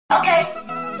Okay.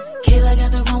 Kayla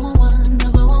got the 111,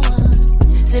 number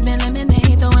 111. Sipping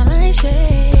lemonade, throwing like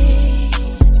shade.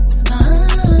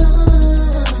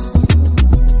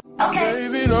 Okay.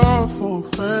 Gave it all for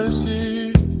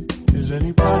fantasy. Is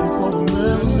anybody for the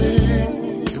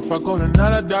memory? If I go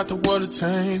tonight, I doubt the world will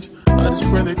change. I just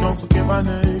pray they don't forget my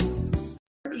name.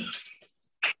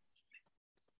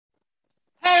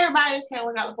 Hey everybody, it's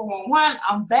Kayla got the 411.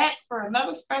 I'm back for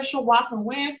another special Whopping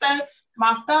Wednesday.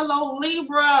 My fellow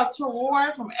Libra,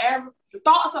 Terroy from the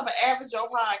Thoughts of an Average Joe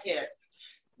podcast.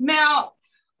 Now,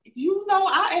 you know,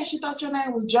 I actually thought your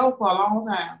name was Joe for a long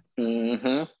time.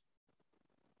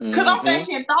 Because I'm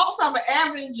thinking Thoughts of an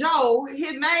Average Joe,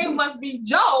 his name must be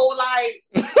Joe, like.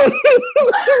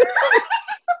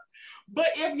 But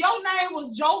if your name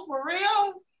was Joe for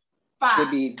real,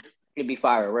 fine. It'd be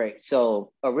fire, right?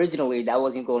 So originally that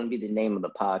wasn't going to be the name of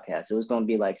the podcast. It was going to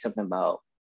be like something about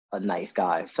a nice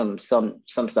guy, some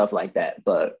stuff like that.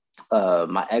 But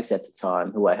my ex at the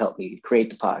time, who had helped me create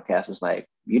the podcast, was like,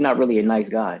 "You're not really a nice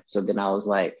guy." So then I was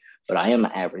like, "But I am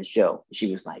an average Joe." She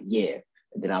was like, "Yeah."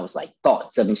 And then I was like,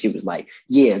 "Thoughts." And then she was like,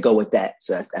 "Yeah, go with that."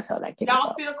 So that's how that came. Y'all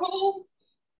about. still cool?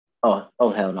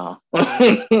 Oh hell no.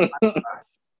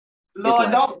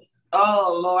 Lord, don't.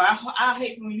 Oh Lord, I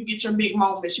hate when you get your big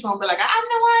moment. She's gonna be like, "I'm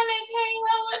the one that came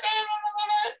up with that."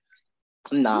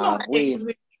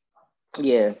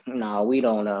 Nah, we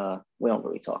don't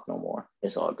really talk no more.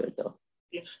 It's all good though.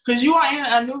 Yeah, because you are in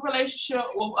a new relationship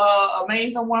with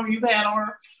amazing woman you've had on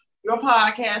your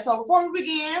podcast. So before we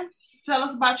begin, tell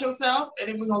us about yourself, and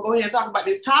then we're gonna go ahead and talk about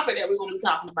this topic that we're gonna be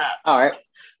talking about. All right.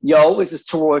 Yo, this is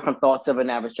Terroy from Thoughts of an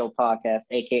Average Joe podcast,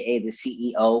 aka the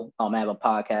CEO. I have a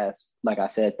podcast, like I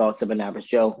said, Thoughts of an Average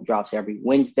Joe, drops every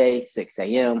Wednesday, 6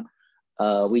 a.m.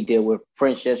 We deal with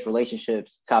friendships,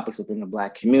 relationships, topics within the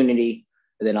Black community,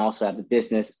 and then also have the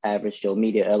business, Average Joe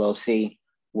Media LLC,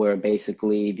 where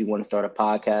basically if you want to start a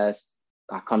podcast,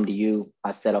 I come to you,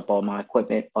 I set up all my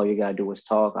equipment. All you gotta do is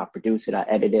talk. I produce it, I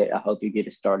edit it, I help you get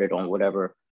it started on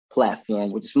whatever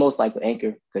platform, which is most likely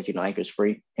Anchor, because Anchor's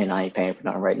free and I ain't paying for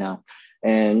nothing right now.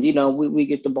 And we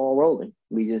get the ball rolling.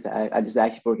 I just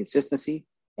ask you for consistency,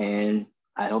 and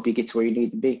I hope you get to where you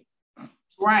need to be.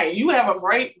 Right, you have a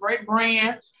great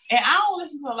brand, and I don't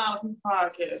listen to a lot of people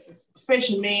podcasts,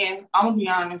 especially men. I'm gonna be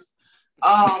honest.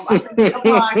 I think the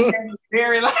podcast is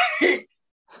very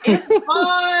it's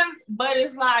fun, but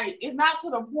it's like it's not to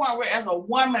the point where, as a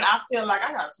woman, I feel like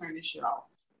I gotta turn this shit off.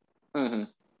 Mm-hmm.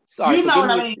 Sorry, you know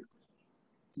what I mean?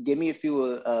 Give me a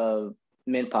few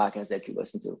men podcasts that you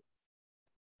listen to.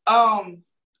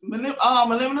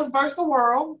 Millennials vs. the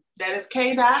World. That is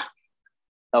K-Dot.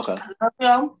 Okay. I love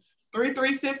them.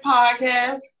 336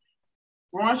 Podcast.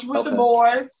 Brunch with the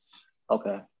Boys.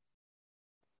 Okay.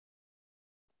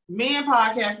 Men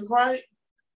podcasts, right?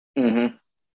 Mm-hmm.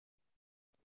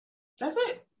 That's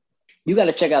it. You got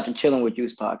to check out the Chilling with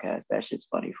Juice podcast. That shit's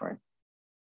funny, friend.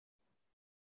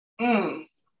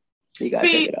 You gotta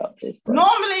check it out.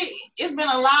 Normally, it's been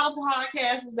a lot of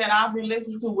podcasts that I've been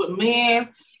listening to with men,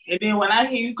 and then when I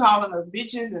hear you calling us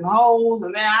bitches and hoes,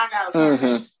 and then I gotta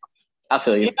turn. I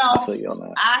feel you. I feel you on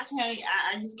that.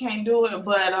 I just can't do it.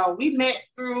 But we met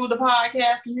through the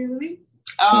podcast community.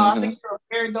 I think you're a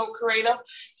very dope creator,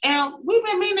 and we've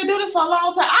been meaning to do this for a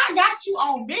long time. I got you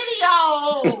on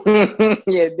video.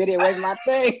 Yeah, video was my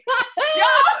thing.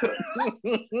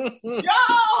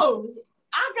 Yo.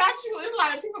 I got you. It's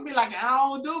like people be like, I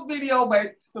don't do video,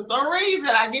 but for some reason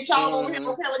I get y'all over here.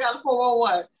 Okay, we got the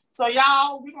 401. So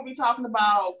y'all, we're gonna be talking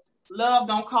about love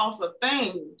don't cost a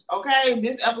thing. Okay,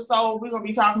 this episode we're gonna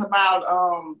be talking about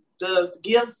does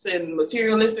gifts and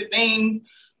materialistic things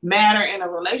matter in a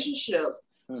relationship?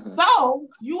 So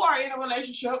you are in a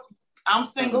relationship. I'm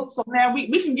single. So now we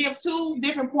can give two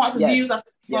different points of views. I think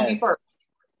it's gonna be first.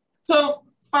 So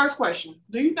first question: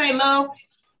 do you think love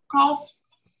costs?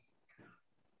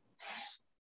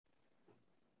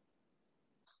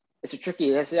 That's a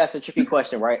tricky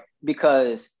question, right?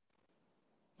 Because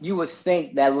you would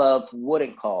think that love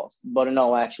wouldn't cost, but in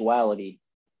all actuality,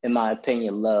 in my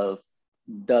opinion, love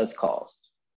does cost.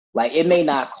 Like, it may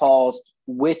not cost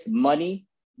with money,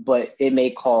 but it may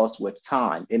cost with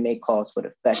time. It may cost with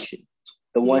affection.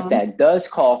 The ones that does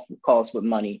cost with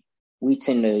money, we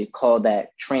tend to call that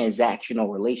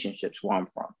transactional relationships where I'm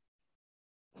from.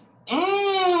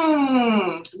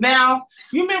 Now,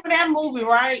 you remember that movie,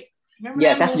 right?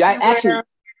 Yes,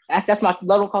 that's my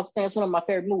Love Don't Cost a Thing. It's one of my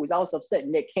favorite movies. I was upset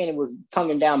Nick Cannon was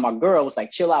tonguing down my girl. It was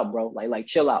like, chill out, bro. Like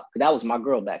chill out. Because that was my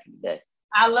girl back in the day.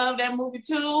 I love that movie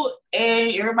too.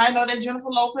 And everybody know that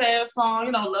Jennifer Lopez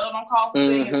song, Love Don't Cost a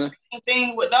Thing. And the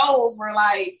thing with those were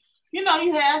like, you know,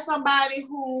 you had somebody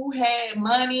who had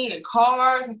money and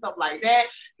cars and stuff like that.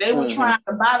 They were trying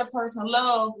to buy the person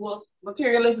love with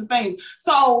materialistic things.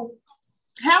 So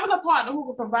having a partner who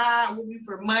can provide with you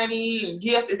for money and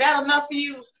gifts, is that enough for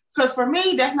you? Because for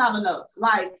me, that's not enough.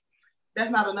 Like, that's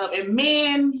not enough. And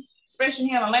men, especially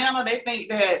here in Atlanta, they think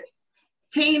that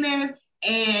penis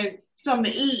and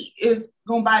something to eat is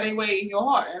gonna buy their way in your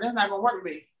heart, and that's not gonna work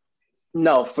with me.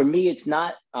 No, for me, it's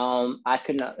not. I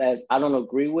don't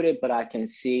agree with it, but I can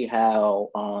see how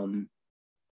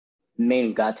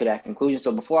men got to that conclusion.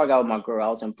 So before I got with my girl, I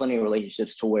was in plenty of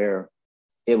relationships to where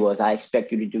it was, I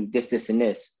expect you to do this, this, and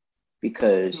this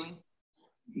because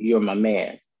you're my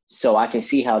man. So I can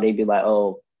see how they'd be like,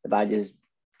 oh, if I just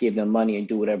give them money and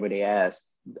do whatever they ask,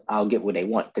 I'll get what they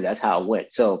want, because that's how it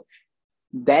went. So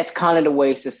that's kind of the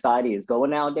way society is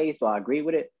going nowadays. Do I agree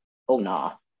with it? Oh,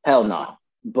 nah. Hell no. Nah.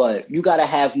 But you got to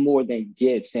have more than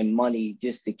gifts and money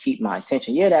just to keep my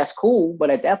attention. Yeah, that's cool. But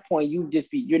at that point,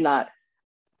 you're not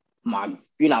my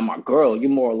girl. You're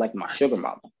more like my sugar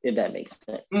mama, if that makes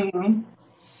sense. Mm-hmm.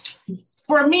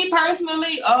 For me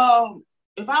personally,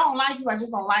 if I don't like you, I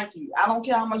just don't like you. I don't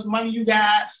care how much money you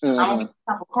got. I don't care what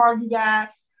type of car you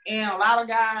got. And a lot of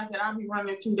guys that I be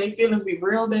running into, their feelings be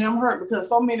real damn hurt because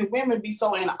so many women be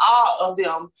so in awe of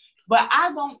them. But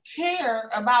I don't care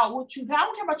about what you got. I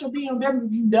don't care about your BMW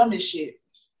if you dumb as shit.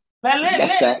 But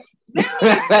That's facts.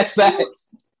 That's facts.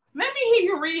 Let me hear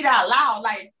you read out loud.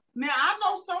 Like, now, I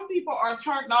know some people are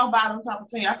turned off by them type of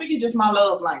thing. I think it's just my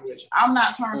love language. I'm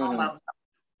not turned on by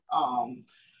them.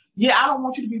 Yeah, I don't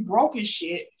want you to be broke as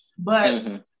shit, but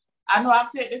I know I've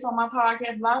said this on my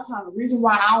podcast a lot of times. The reason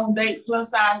why I don't date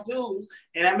plus size dudes,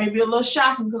 and that may be a little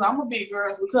shocking because I'm a big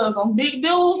girl, is because them big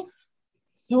dudes,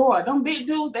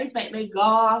 they think they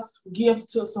God's gift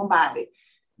to somebody.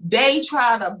 They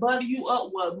try to butter you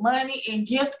up with money and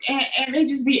gifts, and they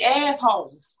just be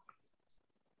assholes.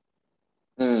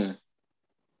 This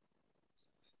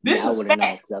is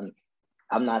facts.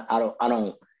 I'm not. I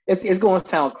don't. It's going to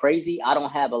sound crazy. I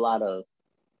don't have a lot of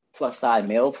plus size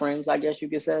male friends, I guess you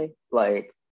could say.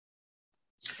 Like,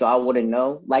 so I wouldn't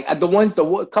know. Like a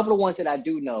couple of ones that I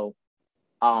do know,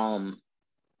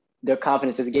 their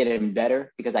confidence is getting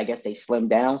better because I guess they slimmed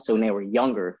down. So when they were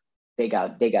younger, they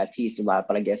got teased a lot.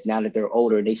 But I guess now that they're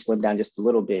older, they slimmed down just a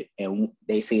little bit, and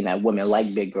they seen that women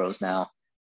like big girls now.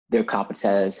 Their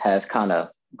confidence has kind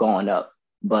of gone up.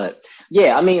 But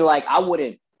yeah, I mean, like I'm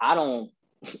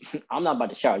not about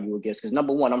to shower you with gifts because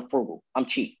number one, I'm frugal. I'm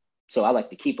cheap. So I like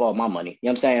to keep all my money. You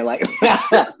know what I'm saying?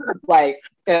 Like,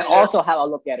 and also how I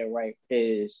look at it, right,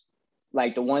 is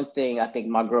like the one thing I think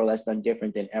my girl has done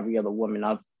different than every other woman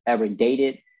I've ever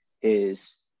dated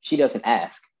is she doesn't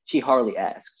ask. She hardly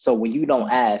asks. So when you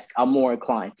don't ask, I'm more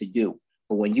inclined to do.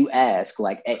 But when you ask,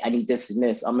 like, hey, I need this and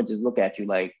this, I'm going to just look at you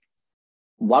like,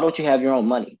 why don't you have your own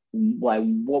money? Like,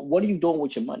 what are you doing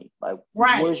with your money? Like,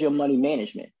 where's your money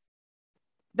management?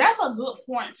 That's a good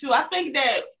point, too. I think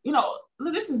that, you know,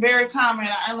 this is very common.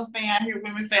 I understand. I hear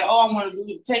women say, oh, I want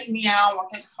to take me out. I want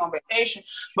to take you on vacation.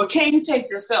 But can you take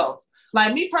yourself?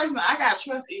 Like, me personally, I got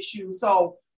trust issues.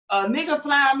 So a nigga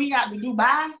flying me out to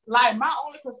Dubai, like, my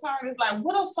only concern is, like,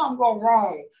 what if something go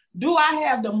wrong? Do I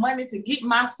have the money to get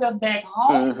myself back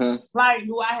home? Like,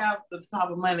 do I have the type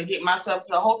of money to get myself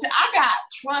to the hotel? I got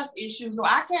trust issues, so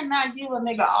I cannot give a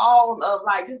nigga all of,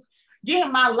 like, just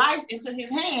getting my life into his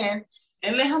hand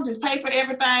and let him just pay for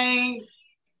everything.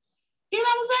 You know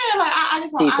what I'm saying? Like, I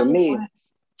just don't. See, for me,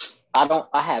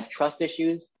 I have trust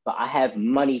issues, but I have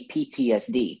money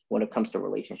PTSD when it comes to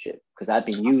relationship because I've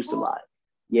been used a lot.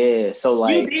 Yeah, so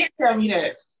like you did tell me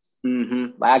that.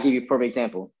 Like, I'll give you a perfect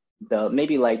example. The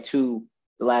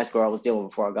last girl I was dealing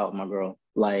with before I got with my girl,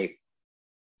 like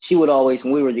she would always,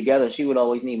 when we were together, she would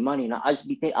always need money. And I'd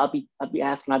be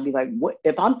asking, I'd be like, what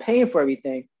if I'm paying for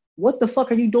everything? What the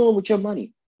fuck are you doing with your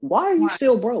money? Why are you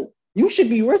still broke? You should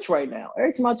be rich right now.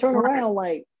 Every time I turn around,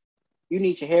 like, you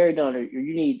need your hair done, or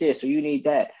you need this, or you need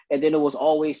that. And then it was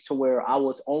always to where I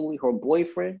was only her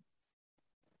boyfriend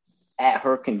at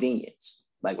her convenience.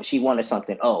 Like when she wanted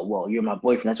something, oh, well, you're my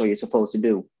boyfriend. That's what you're supposed to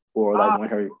do. Or like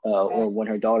when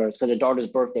her daughters, because her daughter's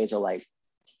birthdays are like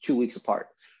 2 weeks apart.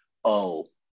 Oh,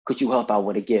 could you help out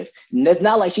with a gift? And it's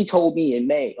not like she told me in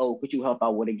May, oh, could you help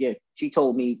out with a gift? She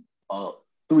told me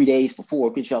 3 days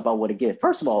before, could you help out with a gift?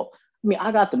 First of all, I mean,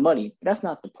 I got the money, but that's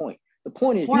not the point. The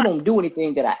point is you don't do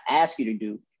anything that I ask you to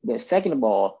do. Then second of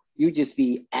all, you just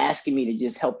be asking me to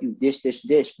just help you dish.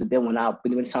 But then when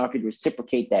it's time for you to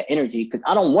reciprocate that energy, because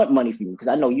I don't want money from you, because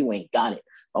I know you ain't got it.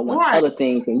 I want other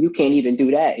things, and you can't even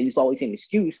do that. And it's always an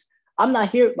excuse. I'm not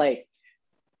here, like,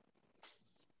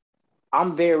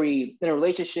 in a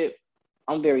relationship,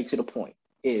 I'm very to the point.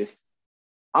 If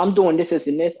I'm doing this,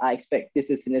 and this. I expect this,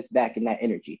 and this back in that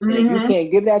energy. And if you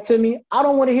can't give that to me, I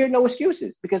don't want to hear no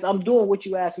excuses because I'm doing what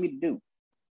you asked me to do.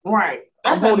 Right.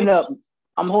 I'm holding up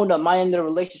my end of the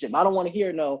relationship. I don't want to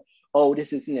hear no, oh,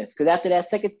 this and this. Because after that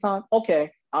second time,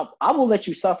 okay, I will let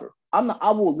you suffer.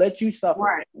 I will let you suffer.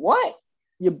 Right. What?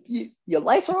 Your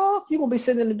lights are off? You're going to be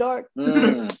sitting in the dark?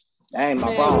 That ain't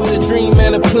my problem. With a dream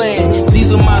and a plan.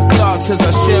 These are my thoughts as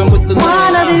I share them with the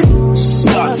land.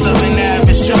 Thoughts of an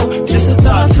average show. Just the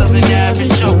thoughts of an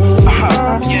average show.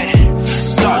 Yeah.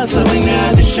 Thoughts of an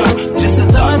average show. Just the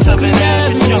thoughts of an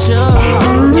average show.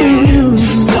 Yeah.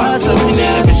 Thoughts of an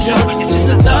average show. Just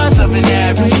the thoughts of an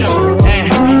average show.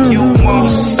 And you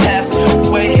won't have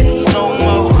to wait no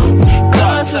more.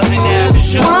 Thoughts of an average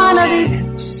show.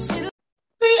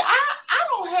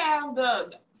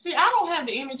 I don't have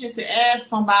the energy to ask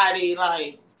somebody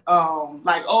like,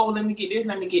 oh, let me get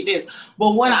this.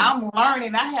 But when I'm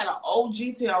learning, I had an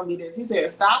OG tell me this. He said,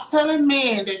 stop telling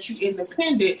men that you're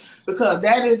independent because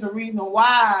that is the reason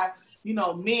why,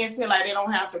 men feel like they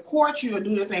don't have to court you or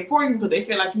do the thing for you because they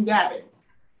feel like you got it.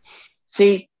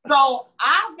 See? So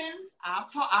I've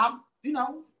turned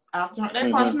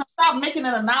that person stop making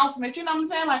an announcement. You know what I'm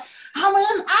saying? Like, I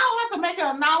don't have to make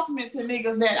an announcement to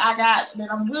niggas that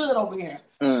I'm good over here.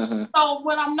 Mm-hmm. So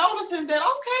when I'm noticing that,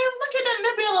 okay, look at them,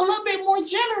 they're being a little bit more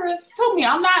generous to me.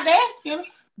 I'm not asking,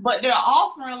 but they're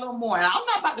offering a little more. And I'm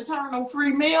not about to turn no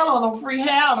free meal or no free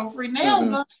hair or no free nail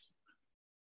gun.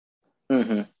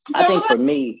 Mm-hmm. I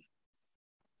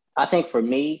think for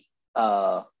me,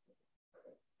 the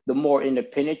more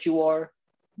independent you are,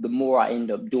 the more I end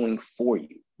up doing for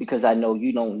you because I know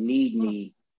you don't need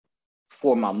me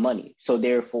for my money. So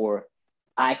therefore,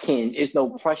 it's no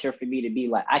pressure for me to be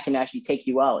like, I can actually take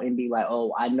you out and be like,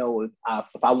 oh, I know if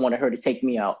I wanted her to take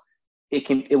me out,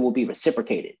 it will be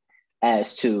reciprocated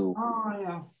as to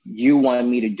you want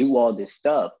me to do all this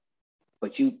stuff,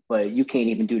 but you can't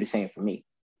even do the same for me.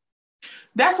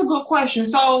 That's a good question.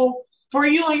 So for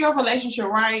you and your relationship,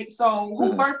 right? So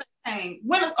who birthday came?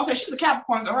 She's a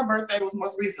Capricorn, so her birthday was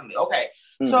most recently. Okay.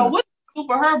 So what do you do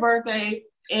for her birthday?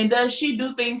 And does she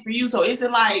do things for you? So is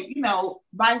it like,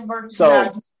 vice versa? So you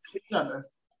guys do each other?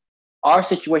 Our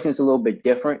situation is a little bit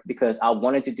different because I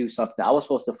wanted to do something. I was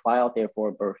supposed to fly out there for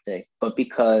a birthday, but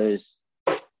because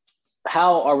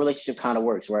how our relationship kind of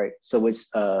works, right? So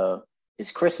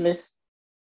it's Christmas,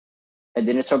 and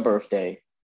then it's her birthday,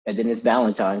 and then it's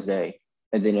Valentine's Day,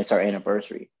 and then it's our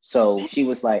anniversary. So she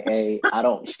was like, hey,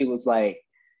 she was like,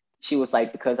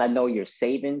 because I know you're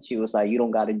saving, she was like, you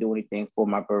don't got to do anything for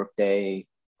my birthday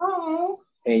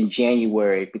in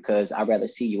January because I'd rather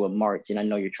see you in March and I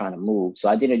know you're trying to move. So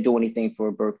I didn't do anything for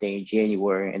a birthday in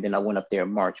January and then I went up there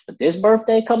in March. But this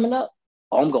birthday coming up,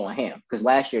 I'm going ham because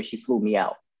last year she flew me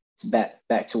out. It's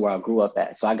back to where I grew up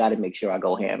at. So I got to make sure I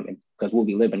go ham because we'll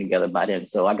be living together by then.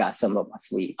 So I got something up my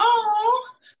sleeve.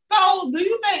 So do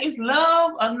you think it's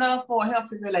love enough for a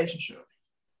healthy relationship?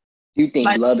 Do you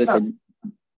think love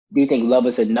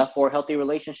is enough for a healthy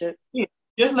relationship? Yeah,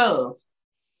 just love.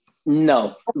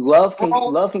 No, love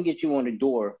can get you on the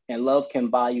door, and love can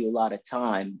buy you a lot of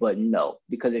time. But no,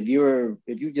 because if you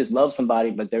just love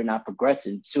somebody but they're not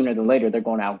progressing, sooner than later they're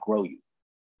going to outgrow you.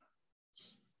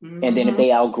 And then if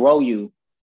they outgrow you,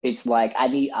 it's like I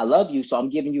love you, so I'm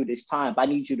giving you this time. But I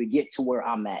need you to get to where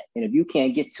I'm at, and if you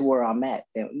can't get to where I'm at,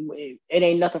 then it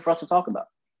ain't nothing for us to talk about.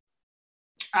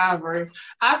 I agree.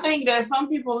 I think that some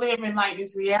people live in like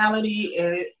this reality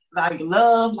and like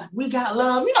love, like we got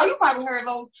love. You probably heard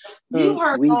those. You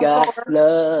heard we those got stories.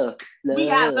 love. We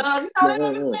got love. They don't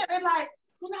understand. They're like,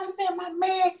 what I'm saying? My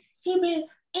man, he been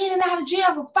in and out of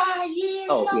jail for 5 years.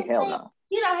 Oh, hell no.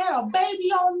 He done had a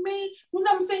baby on me. You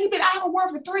know what I'm saying? He been out of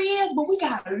work for 3 years, but we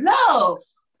got love.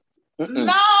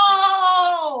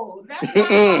 No, that's not the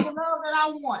type of love that I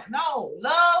want.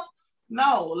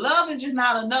 No, love is just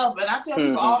not enough. And I tell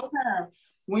people all the time,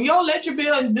 when you let your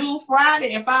bills due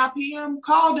Friday at 5 p.m.,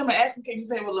 call them and ask them, can you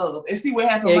pay with love? And see what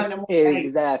happens Monday morning.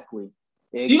 Exactly.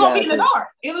 You're going to be in the dark,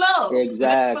 in love.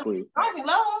 Exactly. Dark in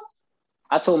love.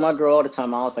 I told my girl all the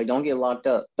time, I was like, don't get locked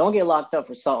up. Don't get locked up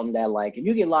for something that, like, if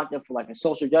you get locked up for, like, a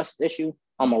social justice issue,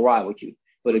 I'm going to ride with you.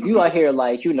 But if you out here,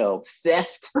 like,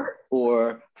 theft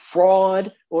or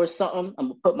fraud or something, I'm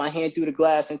going to put my hand through the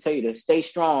glass and tell you to stay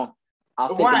strong.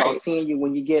 I'll think about seeing you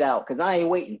when you get out, because I ain't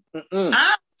waiting.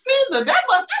 Neither. That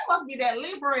must be that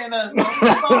Libra in us.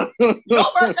 So, your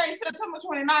birthday is September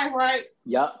 29th, right?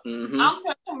 Yep. Mm-hmm. I'm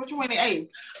September 28th.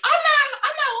 I'm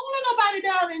not holding nobody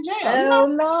down in jail. Hell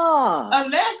no.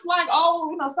 Unless, like,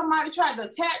 somebody tried to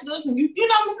attack us, and you know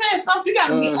what I'm saying? You got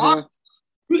to be honorable.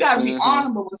 You got to be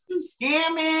honorable. If you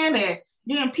scamming and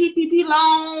getting PPP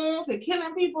loans and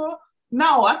killing people,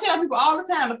 No, I tell people all the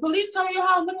time, the police come to your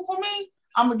house looking for me,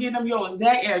 I'm gonna give them your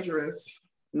exact address.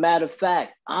 Matter of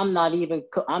fact, I'm not even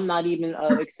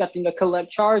accepting to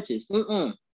collect charges.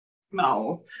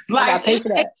 No, I gotta pay for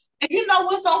that. And you know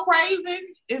what's so crazy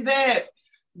is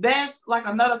that's like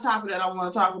another topic that I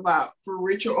want to talk about for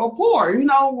richer or poor. You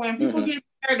know, when people get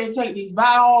married, they take these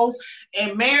vows,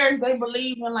 and marriage, they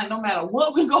believe in like no matter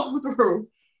what we go through,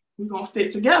 we're gonna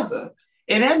stick together.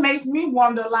 And that makes me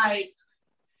wonder, like,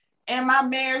 am I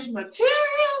marriage material,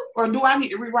 or do I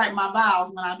need to rewrite my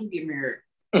vows when I do get married?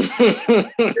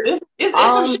 It's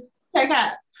some shit to take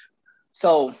out.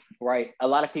 So, right, a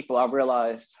lot of people, I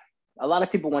realized, a lot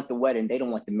of people want the wedding, they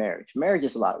don't want the marriage. Marriage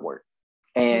is a lot of work.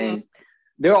 And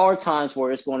there are times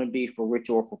where it's going to be for rich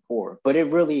or for poor. But it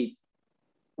really,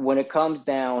 when it comes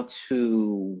down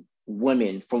to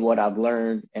women, from what I've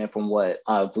learned and from what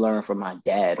I've learned from my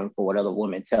dad and from what other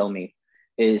women tell me,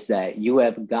 is that you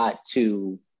have got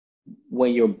to,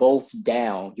 when you're both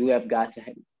down, you have got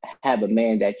to have a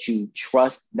man that you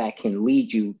trust that can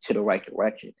lead you to the right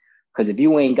direction. Because if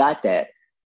you ain't got that,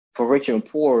 for rich and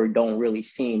poor, don't really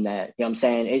seem that, you know what I'm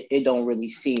saying? It don't really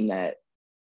seem that,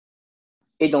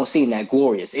 it don't seem that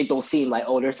glorious. It don't seem like,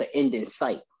 oh, there's an end in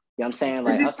sight. You know what I'm saying?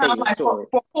 Like, I'll tell you a story.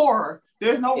 For poor,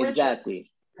 there's no rich.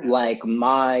 Exactly. Like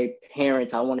my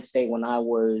parents, I want to say when I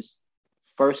was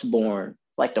first born,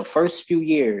 like the first few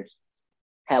years,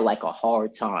 had like a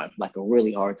hard time, like a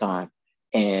really hard time.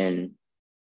 And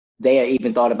they had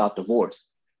even thought about divorce.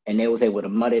 And they was able to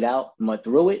mud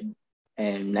through it.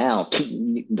 And now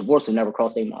divorce will never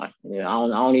cross their mind. Yeah, I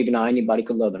don't even know anybody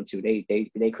could love them too.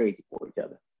 They crazy for each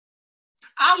other.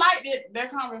 I like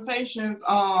that conversations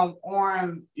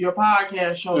on your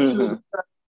podcast show too.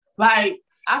 Like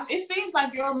it seems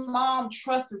like your mom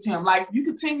trusts him. Like you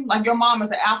could seem like your mom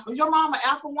is an alpha. Is your mom an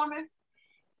alpha woman?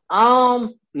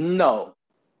 No.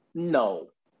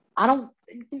 I don't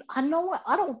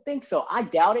think so. I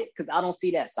doubt it because I don't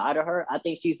see that side of her. I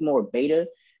think she's more beta.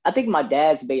 I think my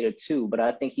dad's beta too, but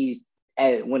I think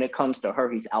when it comes to her,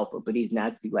 he's alpha, but he's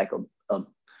naturally like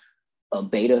a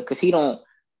beta because he don't,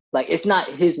 like, it's not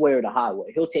his way or the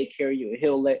highway. He'll take care of you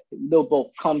and they'll both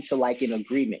come to like an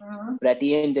agreement. But at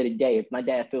the end of the day, if my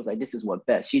dad feels like this is what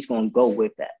best, she's going to go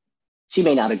with that. She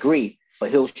may not agree,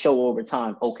 but he'll show over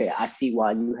time, okay, I see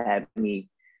why you have me.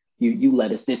 You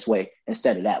led us this way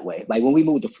instead of that way. Like when we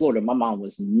moved to Florida, my mom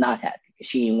was not happy because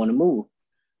she didn't want to move.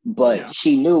 But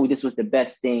she knew this was the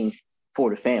best thing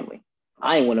for the family.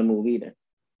 I didn't want to move either.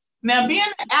 Now, being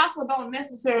an alpha don't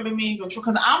necessarily mean control,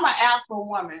 because I'm an alpha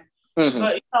woman.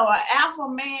 But, you know, an alpha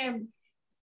man,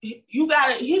 he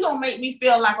gonna make me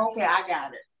feel like, okay, I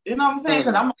got it. You know what I'm saying?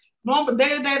 Because I'm normal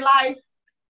day-to-day life,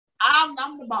 I'm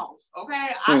the boss, okay?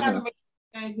 I got to make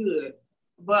it good.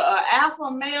 But an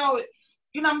alpha male,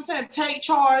 you know what I'm saying, take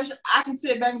charge. I can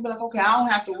sit back and be like, okay, I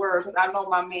don't have to worry because I know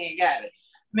my man got it.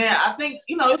 Man, I think,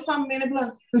 you know, it's some men that be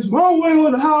like, it's my way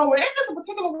on the highway. Ain't this a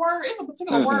particular word? It's a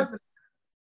particular word.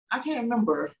 I can't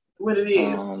remember what it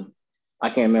is. I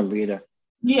can't remember either.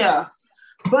 Yeah.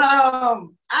 But I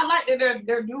like that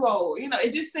their duo. You know,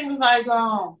 it just seems like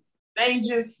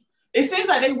it seems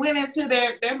like they went into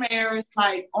their marriage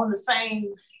like on the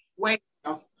same way.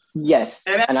 Yes.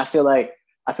 And I feel like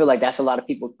that's a lot of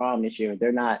people's problem this year.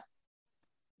 They're not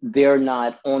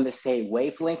on the same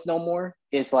wavelength no more.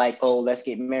 It's like, oh, let's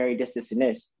get married, this, and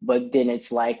this. But then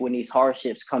it's like when these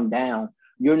hardships come down,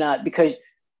 you're not, because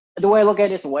the way I look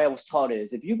at it, the way I was taught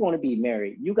is if you're going to be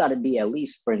married, you got to be at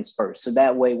least friends first. So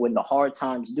that way, when the hard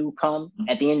times do come,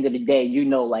 at the end of the day, you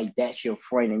know, like that's your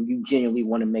friend and you genuinely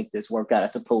want to make this work out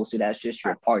as opposed to that's just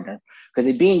your partner. Because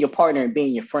it being your partner and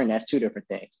being your friend, that's two different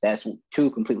things. That's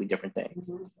two completely different things.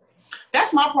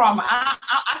 That's my problem.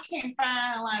 I can't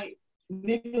find like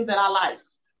niggas that I like.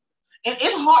 And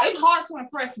it's hard to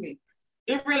impress me.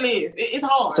 It really is. It's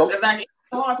hard. So, it's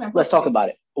hard to impress let's talk about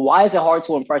it. Why is it hard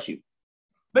to impress you?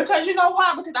 Because you know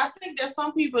why? Because I think that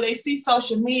some people, they see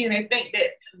social media and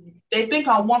they think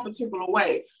I'm one particular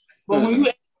way. But when you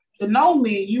get to know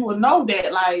me, you will know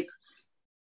that like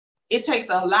it takes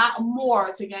a lot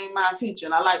more to gain my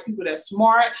attention. I like people that's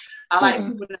smart. I like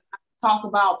people that talk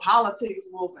about politics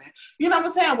with me. You know what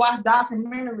I'm saying? Watch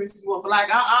documentaries with. Like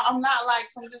I'm not like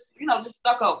some just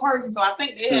stuck up person. So I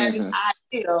think they had this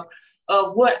idea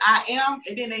of what I am,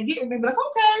 and then they get with me like,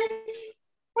 okay,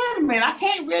 wait a minute, I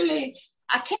can't really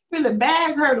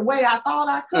bag her the way I thought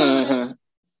I could.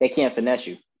 They can't finesse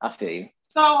you. I feel you.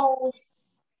 So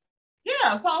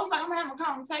yeah, so I was like, I'm having a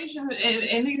conversation,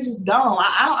 and niggas just dumb.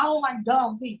 I don't like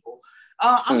dumb people.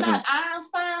 I'm not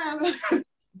Einstein.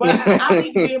 But I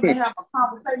need to be able to have a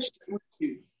conversation with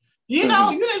you. You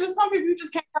know, there's just some people you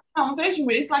just can't have a conversation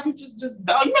with. It's like you just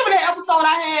don't. You remember that episode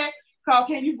I had called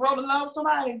Can You Grow to Love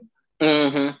Somebody?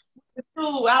 Mm-hmm.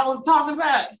 Who I was talking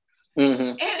about. Mm-hmm.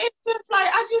 And it's just like,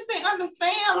 I just didn't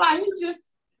understand. Like,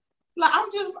 I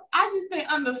just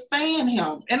didn't understand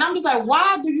him. And I'm just like,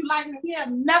 why do you like him? We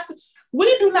have nothing.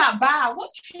 We do not buy. What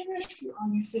chemistry are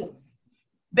you feeling?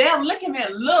 They're looking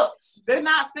at looks. They're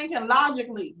not thinking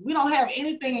logically. We don't have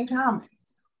anything in common.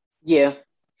 Yeah.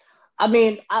 I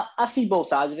mean, I see both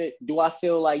sides of it. Do I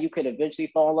feel like you could eventually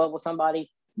fall in love with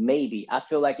somebody? Maybe. I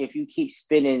feel like if you keep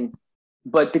spinning,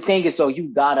 but the thing is, though, you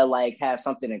gotta like have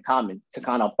something in common to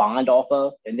kind of bond off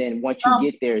of. And then once you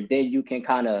get there, then you can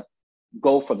kind of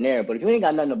go from there. But if you ain't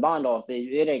got nothing to bond off,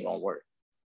 it ain't gonna work.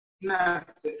 Nah.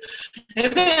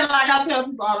 And then, like I tell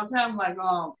people all the time, like,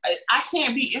 I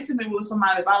can't be intimate with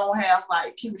somebody if I don't have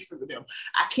like chemistry with them.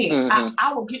 I can't. Mm-hmm.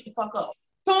 I will get the fuck up.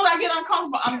 As soon as I get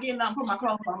uncomfortable, I'm getting up, put my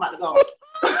clothes on, I'm about to go.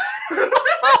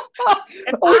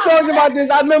 We talked about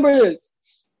this. I remember this.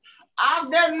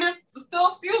 I've done this to still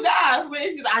a few guys where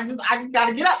it's just, I just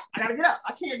gotta get up. I gotta get up.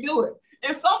 I can't do it.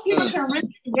 And some people can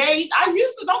really engage. I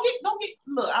used to don't get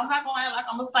look, I'm not gonna act like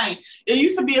I'm a saint. It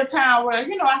used to be a time where,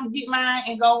 you know, I can get mine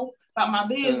and go about my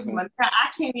business, but now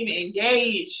I can't even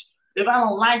engage if I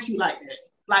don't like you like that.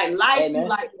 Like you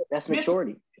like that. That's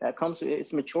maturity. That comes to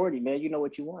it's maturity, man. You know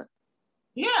what you want.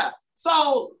 Yeah.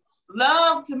 So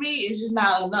love to me is just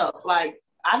not enough. Like,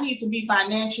 I need to be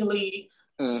financially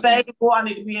stable. I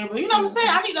need to be able, you know what I'm saying?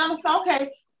 I need to understand, okay,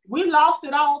 we lost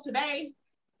it all today.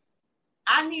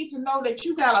 I need to know that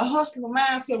you got a hustler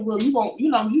mindset where you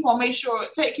gonna make sure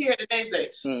take care of the next day.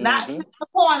 Not sit in the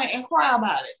corner and cry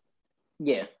about it.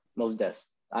 Yeah, most definitely.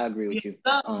 I agree with you.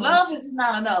 Love is just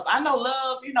not enough. I know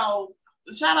love, you know,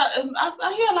 shout out,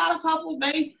 I hear a lot of couples,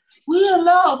 we in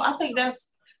love. I think that's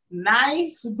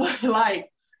nice, but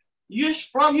like you're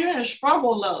in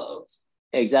struggle love.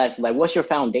 Exactly. Like, what's your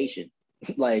foundation?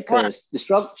 Like, because the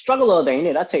struggle love ain't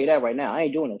it. I tell you that right now. I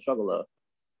ain't doing no struggle love.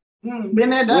 Been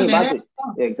there, done that.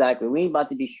 Exactly. We ain't about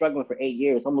to be struggling for 8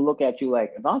 years. I'm gonna look at you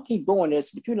like, if I keep doing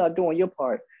this, but you're not doing your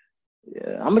part,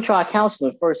 I'm gonna try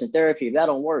counseling first and therapy. If that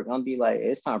don't work, I'm gonna be like,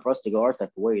 it's time for us to go our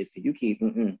separate ways. Because you keep,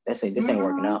 this ain't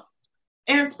working out.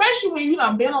 And especially when you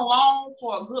done been alone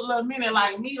for a good little minute,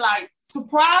 like me, like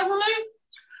surprisingly,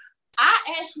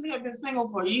 I actually have been single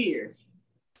for years.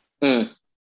 I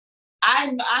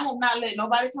have not let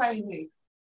nobody claim me.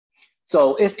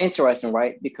 So it's interesting,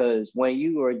 right? Because when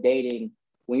you are dating,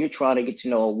 when you're trying to get to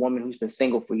know a woman who's been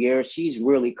single for years, she's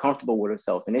really comfortable with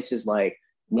herself. And it's just like,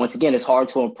 once again, it's hard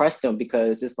to impress them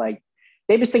because it's like,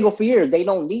 they've been single for years. They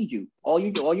don't need you. All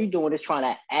you're doing is trying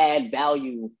to add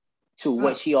value to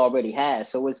what she already has.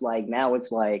 So it's like, now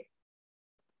it's like,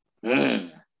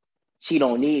 she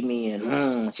don't need me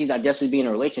and she's not desperate to be in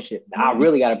a relationship. I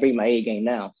really got to bring my A game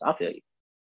now. So I feel you.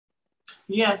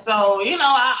 Yeah, so you know,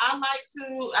 I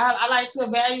like to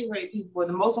evaluate people.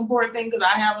 The most important thing, because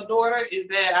I have a daughter, is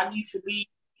that I need to be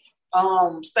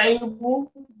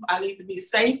stable. I need to be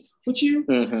safe with you.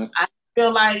 I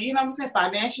feel like, you know what I'm saying,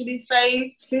 financially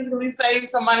safe, physically safe.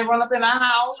 Somebody run up in our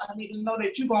house, I need to know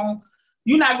that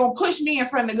you're not gonna push me in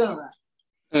front of the gun.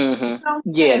 You know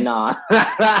yeah, nah.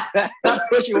 I'll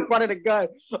push you in front of the gun.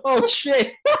 Oh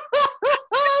shit.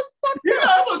 You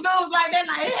know, some dudes like that,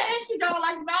 like, yeah, she go,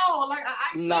 like, no, like,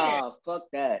 nah, fuck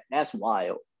that. That's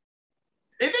wild.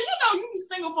 And then, you know, you be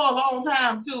single for a long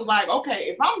time, too. Like, okay,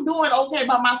 if I'm doing okay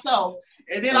by myself,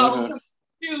 and then all of a sudden,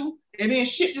 you, and then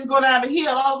shit just go down the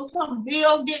hill, all of a sudden,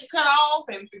 bills get cut off,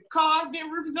 and the cars get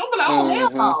represented, I'm like, oh,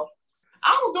 hell no.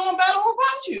 I was doing better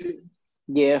without you.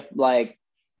 Yeah, like,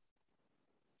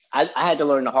 I had to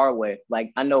learn the hard way.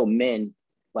 Like, I know men,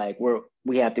 like, we're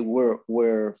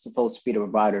supposed to be the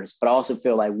providers, but I also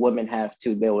feel like women have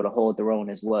to be able to hold their own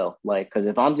as well. Like,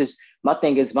 because my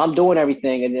thing is, if I'm doing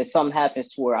everything and then something happens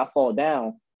to where I fall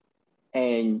down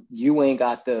and you ain't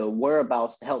got the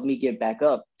whereabouts to help me get back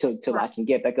up till I can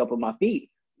get back up on my feet,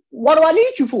 what do I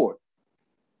need you for?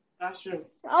 That's true.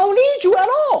 I don't need you at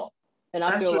all. And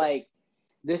I feel like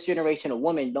this generation of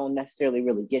women don't necessarily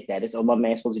really get that. It's, oh, my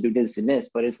man's supposed to do this and this,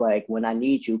 but it's like, when I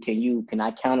need you, can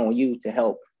I count on you to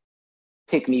help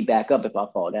pick me back up if I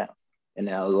fall down? And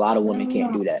a lot of women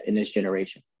can't do that in this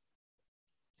generation.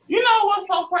 You know what's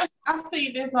so crazy? I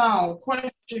see this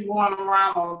question going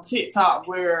around on TikTok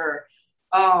where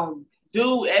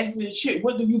dude asks the chick,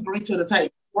 what do you bring to the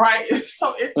table? Right?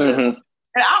 So it's and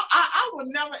I would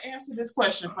never answer this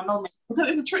question for no man because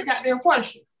it's a trick goddamn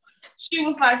question. She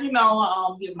was like, you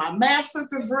know, get my master's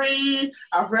degree,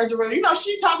 I've graduated. You know,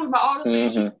 she talking about all the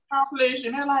things she accomplished,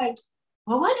 and they're like,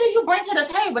 well, what do you bring to the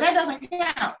table? That doesn't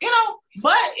count, you know.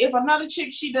 But if another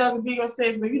chick, she does a video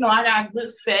says, but you know, I got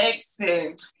good sex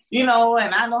and, you know,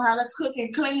 and I know how to cook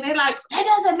and clean, they're like,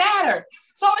 that doesn't matter.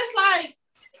 So it's like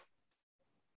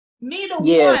neither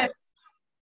one.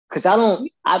 Because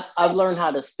I've learned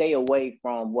how to stay away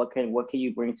from what can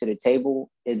you bring to the table,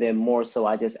 and then more so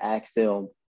I just ask them,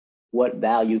 what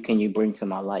value can you bring to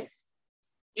my life?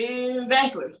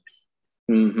 Exactly.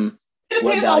 Mm-hmm. It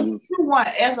depends on what you want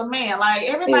as a man. Like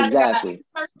everybody got certain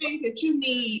things that you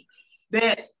need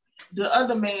that the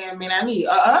other man may not need.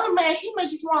 Other man, he may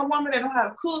just want a woman that know how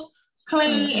to cook,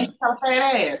 clean, and she got a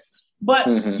fat ass. But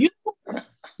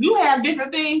you have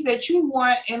different things that you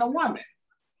want in a woman.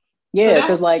 Yeah,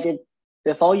 because like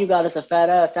if all you got is a fat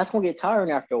ass, that's gonna get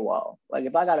tiring after a while. Like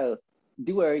if I gotta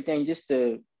do everything just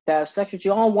to have sex with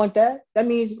you, I don't want that. That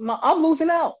means I'm losing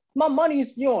out. My money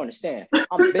is, you don't understand.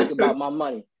 I'm big about my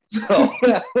money. So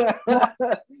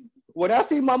when I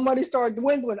see my money start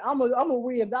dwindling, I'm gonna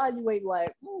reevaluate.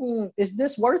 Like, is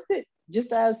this worth it? Just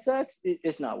to have sex?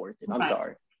 It's not worth it. I'm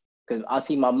sorry, because I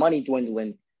see my money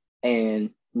dwindling,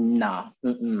 and nah,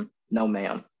 no,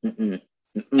 ma'am. And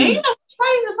you know,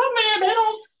 crazy. Some men, they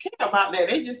don't care about that.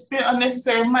 They just spend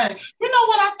unnecessary money. You know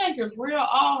what I think is real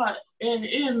odd,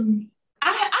 and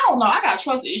I don't know. I got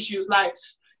trust issues. Like,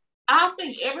 I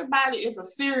think everybody is a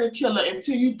serial killer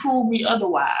until you prove me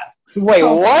otherwise. Wait,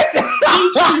 what?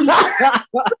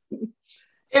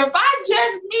 If I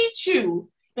just meet you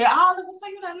and all of a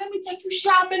sudden you're like, let me take you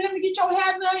shopping, let me get your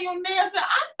hair done, your nails done,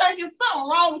 I'm thinking something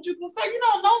wrong with you because you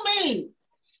don't know me.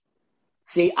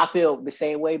 See, I feel the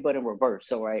same way, but in reverse.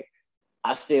 So, right,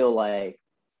 I feel like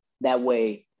that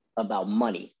way about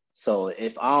money. So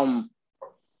if I'm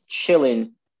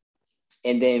chilling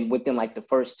and then within like the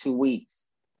first 2 weeks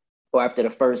or after the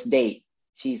first date,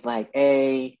 she's like,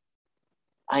 hey,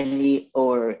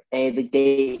 the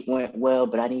date went well,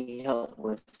 but I need help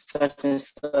with such and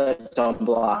such. I'm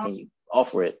blocking you.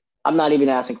 Offer it. I'm not even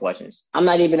asking questions. I'm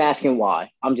not even asking why.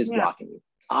 I'm just blocking you.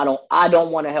 I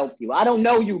don't want to help you. I don't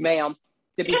know you, ma'am,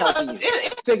 to be helping you.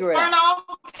 Figure it out.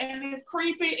 And it's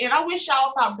creepy. And I wish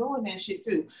y'all stop doing that shit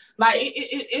too. Like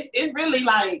it's really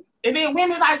like, and then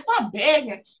women like stop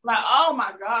begging. Like, oh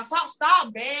my God,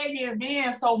 stop begging and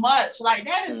being so much. Like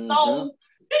that is so.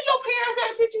 Did your parents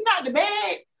ever teach you not to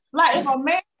beg? Like if a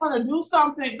man want to do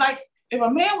something,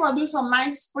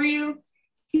 nice for you,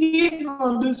 he's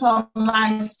gonna do something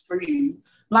nice for you.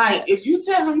 Like if you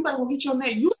tell him you better go get your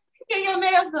nails, you get your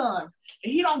nails done,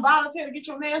 and he don't volunteer to get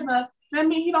your nails done, that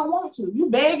means he don't want to. You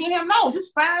begging him? No,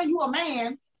 just find you a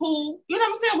man who, you know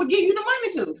what I'm saying, will give you the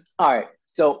money to. All right,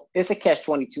 so it's a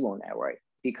catch-22 on that, right?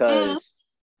 Because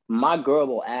my girl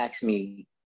will ask me,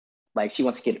 like, she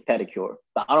wants to get a pedicure,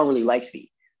 but I don't really like feet.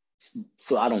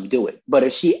 So I don't do it. But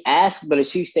if she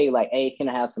say like, hey, can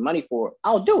I have some money for it?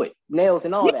 I'll do it. Nails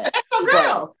and all that. That's your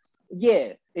girl. But,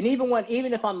 yeah. And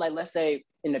even if I'm like, let's say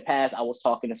in the past, I was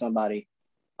talking to somebody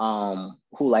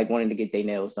who like wanted to get their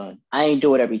nails done. I ain't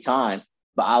do it every time,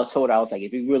 but I told her, I was like,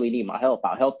 if you really need my help,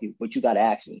 I'll help you, but you got to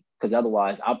ask me. Because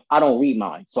otherwise I don't read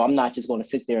mine. So I'm not just going to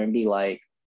sit there and be like,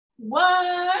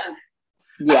 what?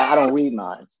 Yeah, I don't read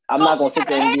mine. I'm not going to sit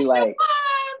there and be like,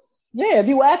 yeah, if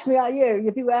you ask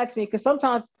me, because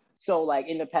sometimes, so like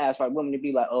in the past, right, women would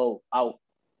be like, oh, I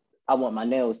want my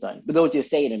nails done, but they'll just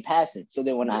say it in passing. So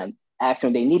then when I asked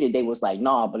them if they needed, they was like,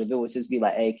 nah, but if it was just be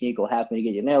like, hey, can you go half me to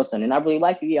get your nails done? And I really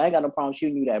like you. Yeah, I ain't got no problem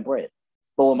shooting you that bread.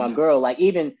 But with my girl, like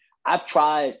even I've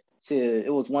tried to,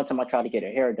 it was one time I tried to get her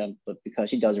hair done, but because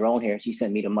she does her own hair, she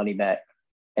sent me the money back.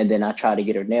 And then I tried to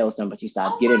get her nails done, but she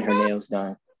stopped getting her nails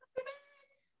done.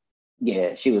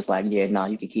 Yeah, she was like, yeah, nah,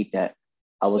 you can keep that.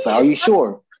 I was like, are you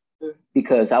sure?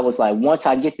 Because I was like, once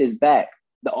I get this back,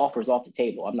 the offer's off the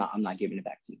table. I'm not giving it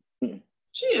back to you.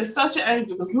 She is such an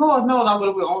angel, because Lord knows I would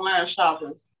have been online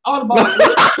shopping. I would have bought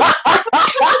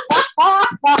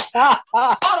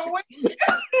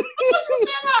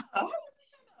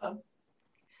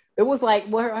It was like,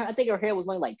 well, I think her hair was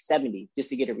only like 70 just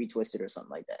to get it retwisted or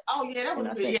something like that. Oh yeah, that would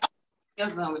have been. Yeah,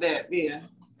 done with that. Yeah.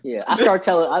 Yeah, I started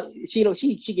telling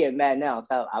she get mad now.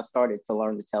 So I started to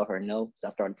learn to tell her no. So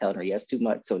I started telling her yes too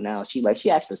much. So now she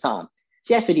asked for some.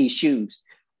 She asked for these shoes,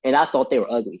 and I thought they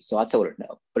were ugly. So I told her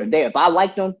no. But if I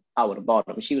liked them, I would have bought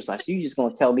them. And she was like, so you just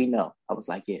gonna tell me no? I was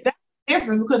like, yeah. That's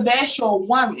different because that's your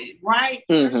woman, right?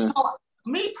 Mm-hmm. So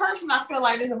me personally, I feel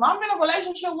like this. If I'm in a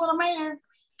relationship with a man,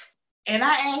 and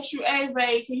I ask you, hey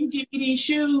babe, can you give me these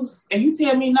shoes? And you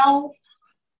tell me no,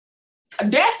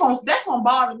 that's gonna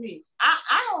bother me.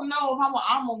 I don't know if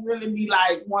I'm gonna really be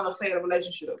like want to stay in a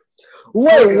relationship.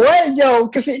 Wait, what, yo?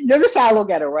 Because this is how I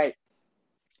look at it, right?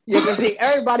 Yeah, because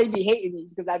everybody be hating me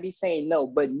because I be saying no,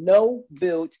 but no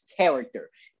builds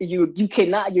character. You're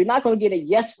not gonna get a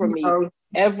yes from me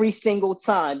every single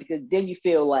time, because then you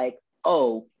feel like,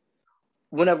 oh,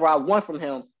 whenever I want from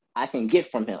him, I can get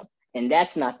from him. And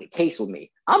that's not the case with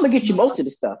me. I'm gonna get you most of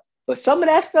the stuff. But some of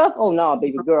that stuff, oh no,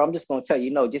 baby girl, I'm just gonna tell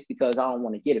you no just because I don't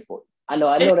want to get it for you. I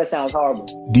know that sounds horrible.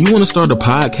 Do you want to start a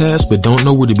podcast but don't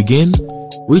know where to begin?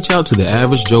 Reach out to The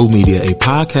Average Joe Media, a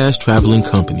podcast traveling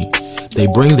company. They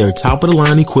bring their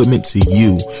top-of-the-line equipment to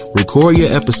you, record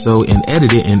your episode and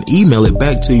edit it and email it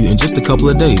back to you in just a couple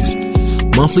of days.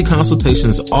 Monthly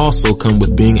consultations also come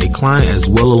with being a client as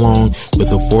well, along with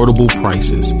affordable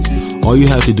prices. All you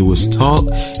have to do is talk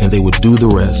and they will do the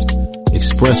rest.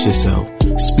 Express yourself,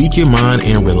 speak your mind,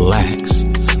 and relax.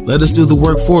 Let us do the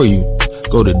work for you.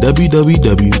 Go to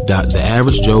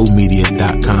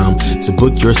www.theaveragejoemedia.com to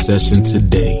book your session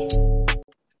today.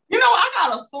 You know, I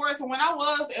got a story. So when I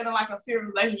was in a serious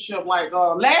relationship,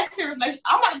 last serious relationship,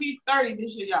 I'm about to be 30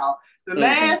 this year, y'all. The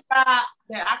last guy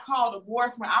that I called a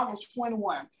boyfriend, I was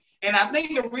 21. And I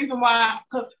think the reason why,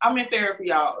 because I'm in therapy,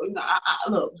 y'all. You know,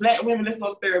 look, black women, let's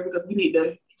go to therapy because we need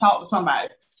to talk to somebody.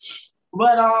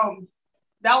 But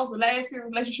that was the last serious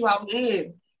relationship I was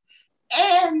in.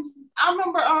 And I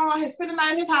remember I had spent the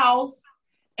night in his house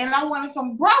and I wanted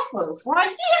some breakfast, right?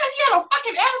 He had a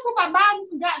fucking attitude about buying me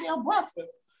some goddamn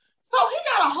breakfast. So he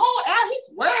got a whole out, he's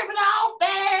swerving all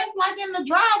fast, in the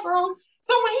drive-thru.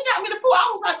 So when he got me the food, I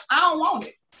was like, I don't want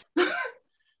it.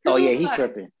 Oh yeah, he's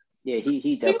tripping. Yeah,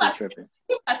 he definitely tripping.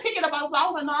 He was pick it up. I was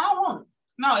like, no, I don't want it.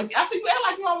 No, I said, you act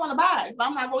like you don't want to buy it, so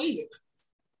I'm not gonna eat it.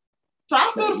 So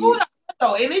I threw the food out the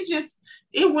window, and it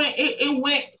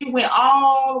went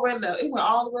all the way left. It went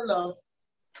all the way left.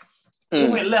 It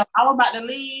went left. I was about to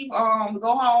leave, to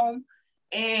go home,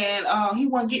 and he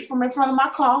wouldn't get from in front of my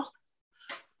car.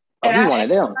 And he wanted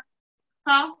them.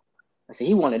 Huh? I said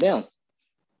he wanted them.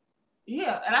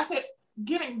 Yeah, and I said,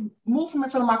 move from in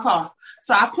front of my car.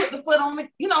 So I put the foot on the,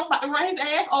 about to run his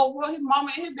ass over. His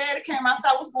mama and his daddy came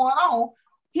outside. What's going on?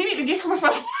 He need to get from in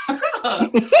front of my car.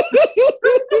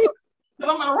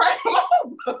 I'm gonna run him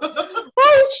over.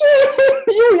 Oh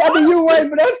shit! You right,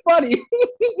 but that's funny. So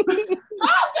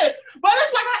I said, but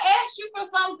it's like I asked you for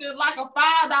something like a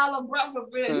 $5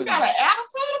 breakfast bill. You got an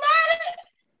attitude about it?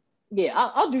 Yeah,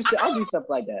 I'll do stuff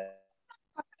like that.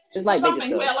 It's like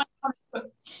bigger stuff.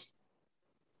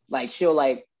 She'll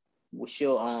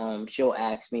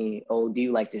ask me, oh, do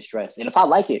you like this dress? And if I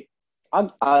like it,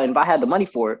 if I had the money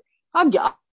for it,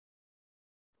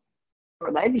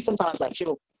 maybe sometimes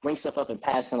she'll bring stuff up in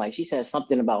passing. She said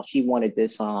something about she wanted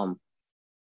this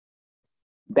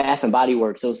Bath and Body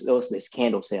Works. It was this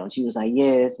candle sale. And she was like,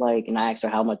 yeah, it's and I asked her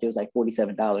how much. It was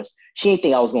 $47. She didn't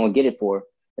think I was going to get it for her.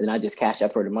 And then I just cashed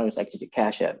up her the money. It was like, did you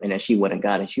cash up? And then she went and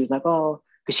got it. She was like, oh,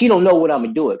 because she don't know what I'm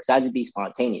going to do it. Because I just be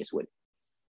spontaneous with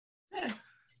it.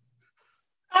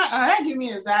 That give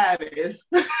me anxiety.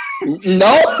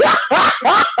 No.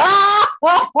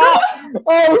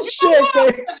 Oh shit!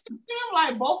 It seems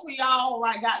like both of y'all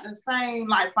got the same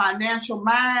financial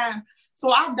mind.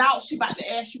 So I doubt she about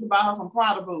to ask you to buy her some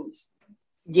Prada boots.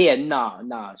 Yeah, nah.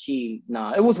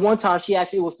 It was one time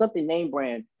it was something name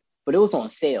brand, but it was on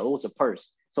sale. It was a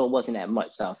purse, so it wasn't that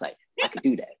much. So I was like, I could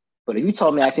do that. But if you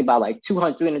told me actually about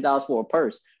 $200, $300 for a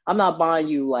purse, I'm not buying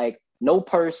you no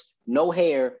purse, no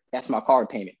hair. That's my card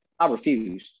payment. I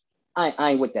refuse.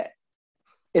 I ain't with that.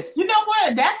 You know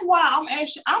what? That's why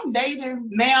I'm dating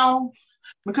now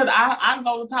because I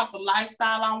know the type of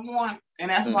lifestyle I want,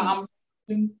 and that's why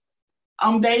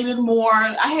I'm dating more.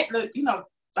 I had to,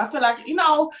 I feel like you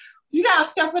gotta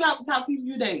step it up with the type of people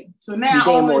you date. So now you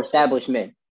date more established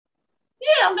men.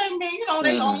 Yeah, I'm dating men.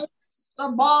 They own the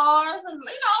bars, and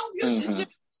just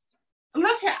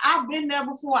look at. I've been there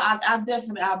before. I've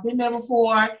been there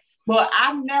before, but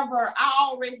I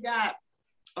always got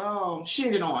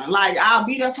shitted on. I'll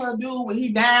be there for a dude when he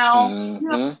down,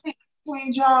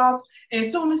 between jobs. And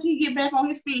as soon as he get back on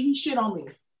his feet, he shit on me.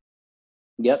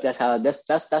 Yep, that's how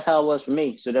it was for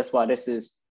me. So that's why this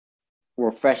is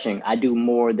refreshing. I do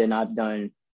more than I've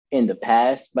done in the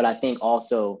past, but I think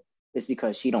also it's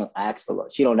because she don't ask for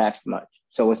much.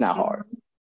 So it's not hard.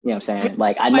 You know what I'm saying?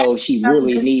 I know she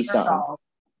really needs something.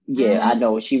 Yeah, I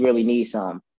know she really needs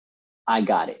something. I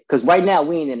got it. Because right now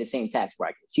we ain't in the same tax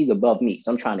bracket. She's above me,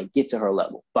 so I'm trying to get to her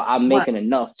level. But I'm making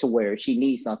enough to where if she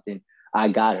needs something, I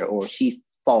got her. Or if she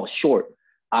falls short,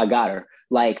 I got her.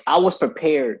 I was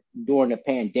prepared during the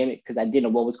pandemic because I didn't know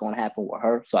what was going to happen with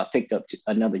her. So I picked up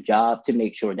another job to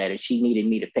make sure that if she needed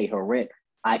me to pay her rent,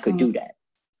 I could do that.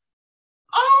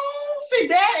 Oh, see,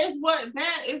 that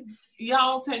is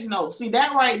y'all take notes. See,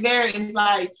 that right there is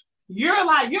you're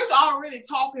already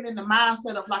talking in the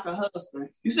mindset of a husband.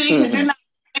 You see, you're not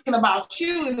thinking about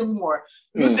you anymore.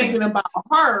 You're thinking about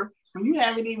her when you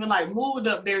haven't even moved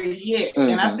up there yet.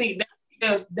 And I think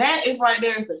that is right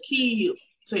there is a key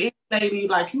to any lady,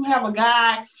 like you have a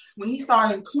guy when he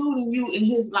started including you in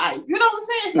his life. You know what I'm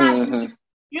saying? It's not just,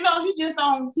 you know, he just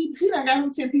don't, he done got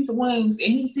him 10 pieces of wings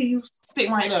and he see you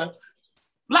sitting right there.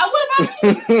 Like, what about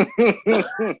you?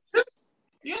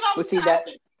 You know, but see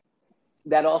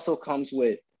that also comes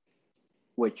with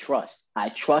trust. I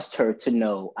trust her to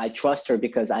know. I trust her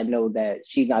because I know that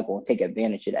she's not going to take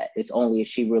advantage of that. It's only if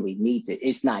she really needs it.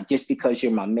 It's not just because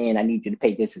you're my man, I need you to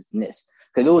pay this and this.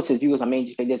 Because it was if you was my man,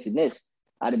 you pay this and this,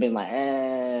 I'd have been like,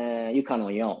 you kind of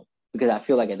on your own. Because I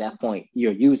feel like at that point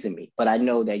you're using me. But I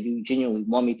know that you genuinely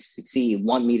want me to succeed,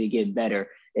 want me to get better,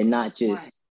 and not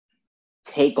just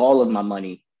take all of my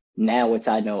money. Now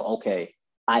I know, okay,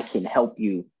 I can help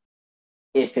you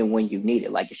if and when you need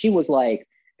it. Like if she was like,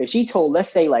 if she told, let's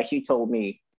say like she told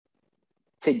me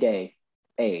today,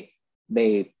 hey,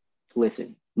 babe,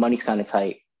 listen, money's kind of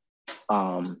tight.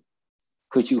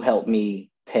 Could you help me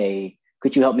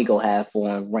go half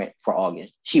on rent for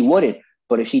August? She wouldn't,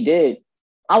 but if she did,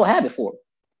 I would have it for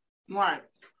her. Right.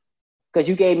 Because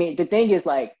you gave me, the thing is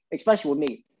like, especially with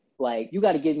me, like you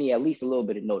got to give me at least a little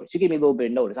bit of notice. You give me a little bit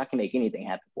of notice, I can make anything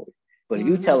happen for you. But if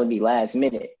you telling me last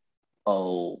minute,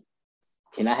 oh,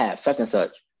 can I have such and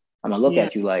such? I'm gonna look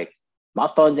at you like my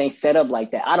funds ain't set up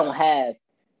like that. I don't have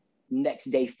next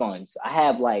day funds. I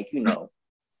have like, 2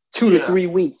 to 3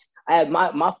 weeks. I have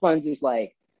my funds is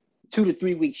like 2 to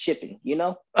 3 weeks shipping,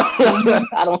 I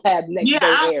don't have next day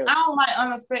air. I don't like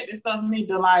unexpected stuff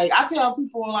neither. Like I tell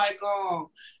people like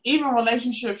even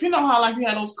relationships, you know how like you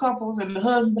had those couples and the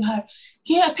husband be like,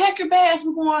 yeah, pack your bags,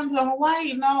 we're going to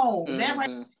Hawaii. No, that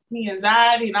might me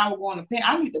anxiety and I would go on the pen.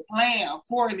 I need to plan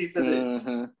accordingly for this.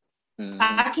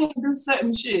 I can't do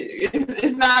certain shit.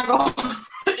 It's not going,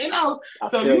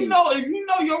 So if you know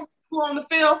you're on the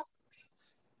 5th,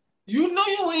 you knew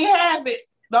you ain't have it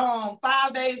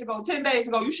 5 days ago, 10 days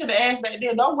ago. You should have asked that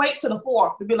then. Don't wait till the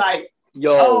 4th to be like,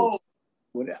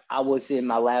 when I was in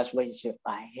my last relationship,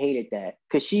 I hated that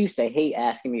because she used to hate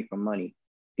asking me for money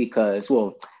because,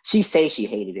 well, she say she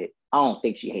hated it. I don't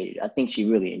think she hated it. I think she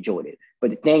really enjoyed it. But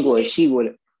the thing was, she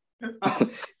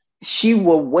would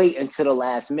wait until the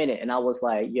last minute. And I was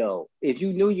like, yo, if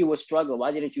you knew you were struggling,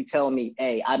 why didn't you tell me,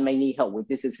 hey, I may need help with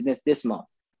this month?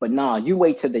 But nah, you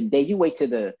wait till the day, you wait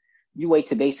to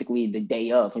basically the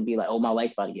day of and be like, oh, my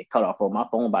life's about to get cut off or my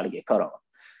phone about to get cut off.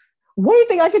 Where do you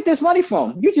think I get this money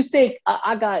from? You just think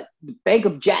I got the Bank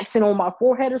of Jackson on my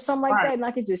forehead or something like that and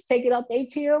I can just take it out the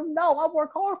ATM? No, I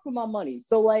work hard for my money.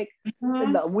 So like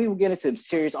we would get into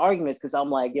serious arguments because I'm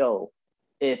like, yo,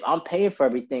 if I'm paying for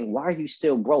everything, why are you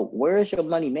still broke? Where is your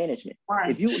money management?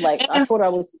 Right. If you like, I thought I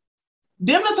was.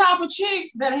 Them the type of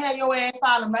chicks that had your ass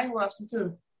filing bankruptcy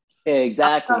too. Yeah,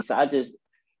 exactly. So I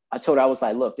told her, I was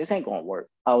like, look, this ain't gonna work.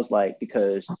 I was like,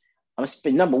 because I'm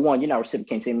spending, number one, you're not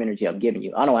reciprocating the same energy I'm giving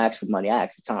you. I don't ask for money, I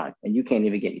ask for time, and you can't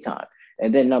even get me time.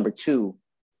 And then number two,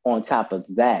 on top of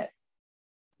that,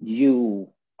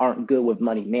 you aren't good with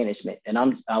money management. And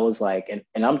I was like, and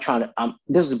I'm trying to,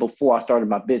 this is before I started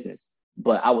my business.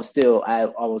 But I was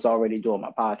already doing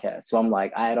my podcast. So I'm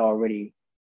like, I was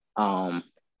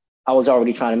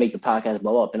already trying to make the podcast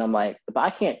blow up. And I'm like, if I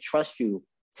can't trust you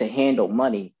to handle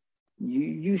money,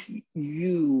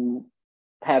 you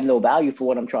have no value for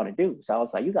what I'm trying to do. So I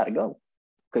was like, you got to go.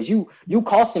 Because you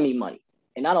costing me money.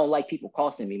 And I don't like people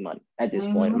costing me money at this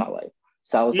point in my life.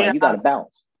 So I was like, you got to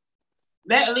bounce.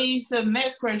 That leads to the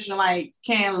next question, like,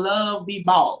 can love be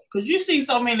bought? Because you see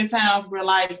so many times where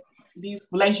like, these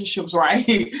relationships,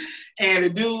 right? And the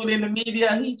dude in the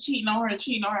media, he cheating on her.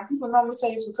 People normally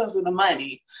say it's because of the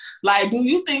money. Like, do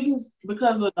you think it's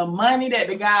because of the money that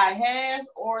the guy has,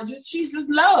 or just she's just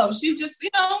love? She just,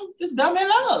 just dumb in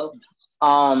love.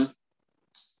 I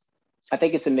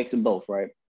think it's a mix of both,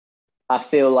 right? I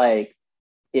feel like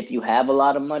if you have a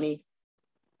lot of money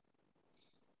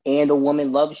and a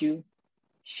woman loves you,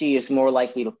 she is more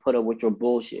likely to put up with your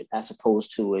bullshit as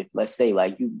opposed to if, let's say,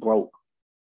 like you broke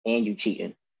and you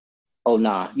cheating. Oh,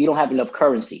 nah, you don't have enough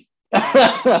currency.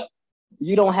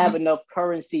 You don't have enough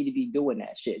currency to be doing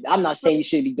that shit. I'm not saying you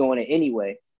should be doing it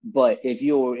anyway, but if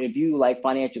you like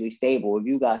financially stable, if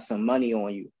you got some money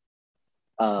on you,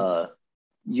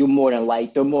 they're more than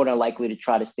likely to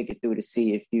try to stick it through to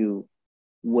see if you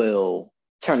will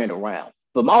turn it around.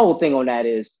 But my whole thing on that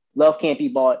is love can't be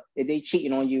bought. If they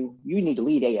cheating on you, you need to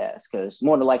leave their ass because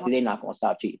more than likely they're not going to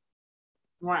stop cheating.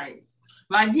 Right.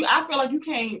 Like I feel like you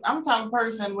can't. I'm the type of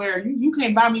person where you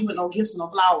can't buy me with no gifts and no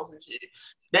flowers and shit.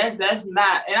 That's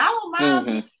not. And I don't mind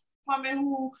a woman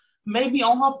who may be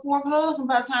on her 4th husband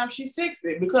by the time she's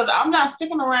 60 because I'm not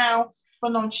sticking around for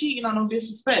no cheating or no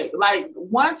disrespect. Like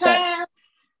one time,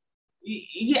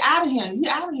 you're out of here.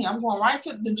 I'm going right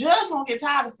to the judge. Won't get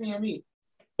tired of seeing me.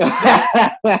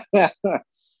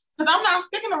 Because I'm not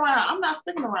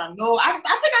sticking around. No, I think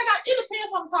I got. It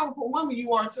depends on the type of woman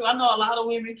you are too. I know a lot of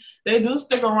women, they do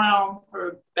stick around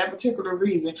for that particular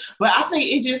reason. But I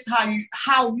think it's just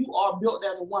how you are built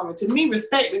as a woman. To me,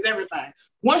 respect is everything.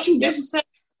 Once you disrespect,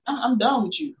 I'm done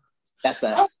with you. That's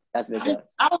facts. That's big.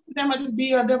 I don't think that much is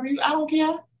BLW. I don't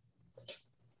care.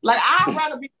 Like, I'd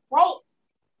rather be broke,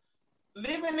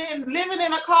 living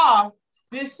in a car,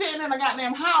 than sitting in a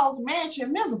goddamn house,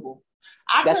 mansion, miserable.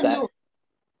 I couldn't do it.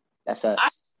 That's right.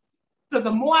 Because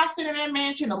the more I sit in that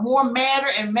mansion, the more madder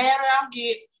and madder I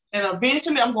get, and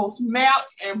eventually I'm gonna snap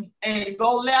and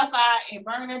go left eye and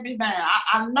burn that bitch down.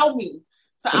 I know me,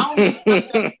 so I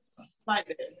don't like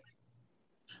that.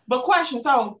 But question,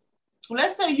 so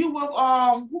let's say you with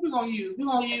who we gonna use? We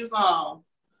gonna use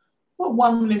what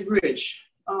woman is rich?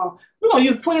 We're gonna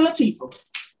use Queen Latifah.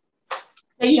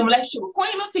 Say you in a relationship with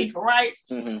Queen Latifah, right?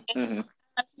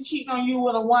 She cheating on you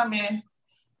with a woman.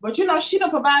 But, you know, she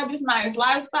done provide this nice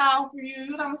lifestyle for you.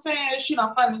 You know what I'm saying? She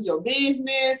done funded your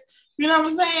business. You know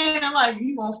what I'm saying? Like,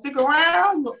 you gonna stick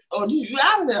around or you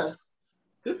out of there?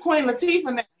 This Queen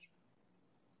Latifah now.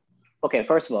 Okay,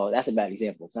 first of all, that's a bad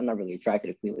example because I'm not really attracted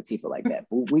to Queen Latifah like that.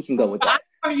 But we can go with that.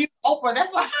 I want to use Oprah.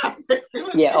 That's why I said Queen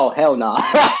Latifah. Yeah, oh, hell no.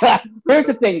 Here's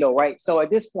the thing, though, right? So at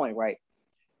this point, right,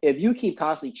 if you keep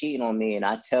constantly cheating on me and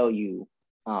I tell you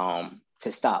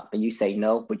to stop and you say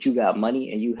no, but you got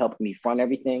money and you helping me front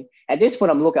everything, at this point,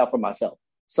 I'm looking out for myself.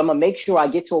 So I'm going to make sure I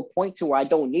get to a point to where I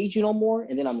don't need you no more,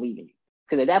 and then I'm leaving you.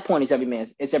 Because at that point, it's every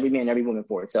man, every woman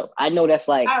for itself. I know that's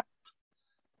like,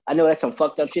 I know that's some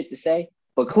fucked up shit to say,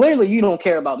 but clearly you don't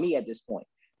care about me at this point.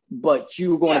 But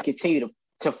you're going to continue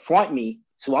to front me,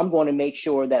 so I'm going to make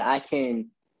sure that I can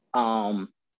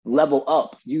level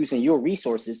up using your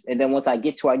resources. And then once I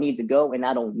get to where I need to go and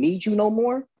I don't need you no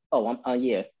more,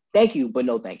 thank you, but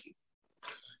no thank you.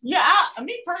 Yeah,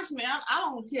 me personally, I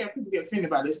don't care if people get offended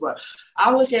by this, but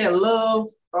I look at love.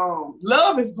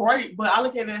 Love is great, but I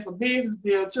look at it as a business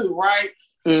deal too, right?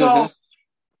 So,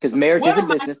 because marriage is a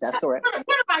business, that's correct. What am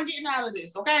I getting out of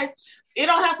this? Okay, it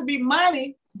don't have to be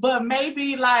money, but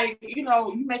maybe like, you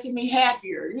know, you making me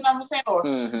happier. You know what I'm saying? Or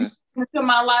you into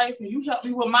my life and you help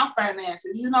me with my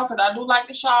finances. You know, because I do like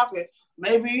to shop, and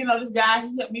maybe, you know, this guy,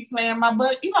 he helped me plan my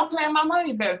my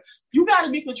money better. You got to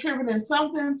be contributing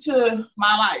something to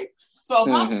my life. So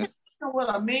if I'm sitting with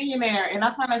a millionaire and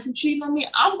I find out you cheating on me,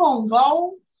 I'm gonna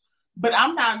go, but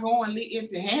I'm not going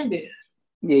empty-handed.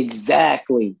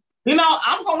 Exactly. You know,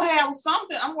 I'm gonna have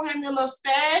something. I'm gonna have me a little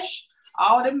stash.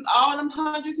 All them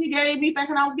hundreds he gave me,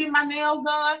 thinking I was getting my nails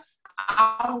done,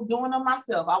 I was doing them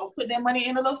myself. I was putting that money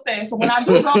in a little stash. So when I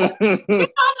do go, I'm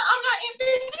not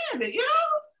empty-handed. You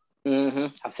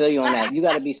know. I feel you on that. You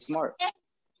got to be smart.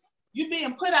 You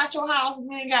being put out your house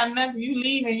and you ain't got nothing. You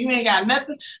leave and you ain't got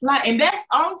nothing. Like, and that's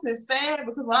honestly sad,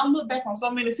 because when I look back on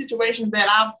so many situations that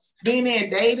I've been in,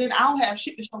 dated, I don't have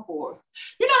shit to show for it.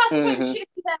 You know how some shit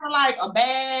you have like a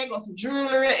bag or some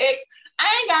jewelry,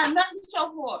 I ain't got nothing to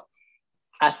show for it.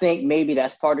 I think maybe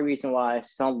that's part of the reason why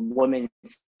some women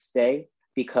stay,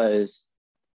 because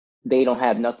they don't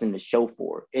have nothing to show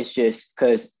for it. It's just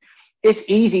because it's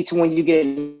easy to, when you get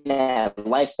in that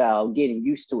lifestyle, getting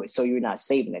used to it, so you're not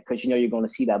saving it, because you know you're going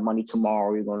to see that money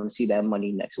tomorrow, you're going to see that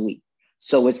money next week.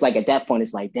 So it's like, at that point,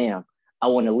 it's like, damn, I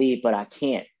want to leave, but I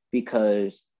can't,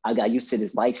 because I got used to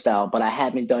this lifestyle, but I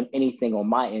haven't done anything on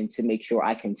my end to make sure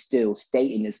I can still stay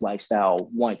in this lifestyle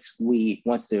once the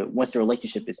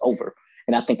relationship is over.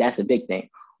 And I think that's a big thing.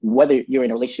 Whether you're in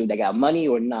a relationship that got money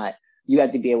or not, you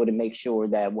have to be able to make sure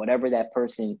that whatever that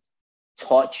person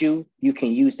taught you, you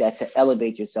can use that to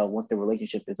elevate yourself once the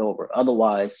relationship is over.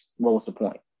 Otherwise, what was the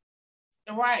point?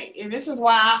 Right. And this is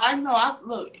why I know,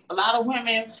 look, a lot of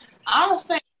women, I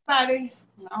understand everybody,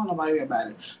 I don't know about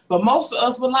everybody, but most of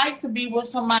us would like to be with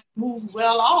somebody who's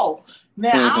well off.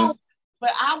 Now,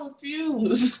 I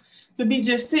refuse to be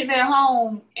just sitting at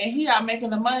home and he out making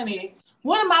the money.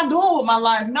 What am I doing with my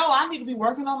life? No, I need to be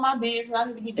working on my business. I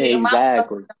need to be getting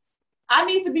I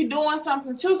need to be doing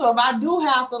something too. So if I do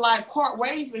have to like part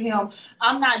ways with him,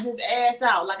 I'm not just ass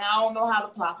out. Like, I don't know how to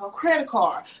apply for a credit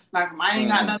card. Like, I ain't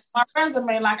got nothing on my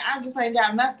resume. Like, I just ain't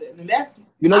got nothing. And that's,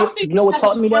 you know what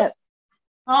taught me that?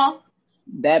 Huh?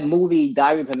 That movie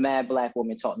Diary of a Mad Black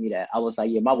Woman taught me that. I was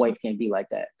like, yeah, my wife can't be like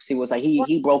that. See, it was like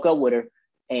he broke up with her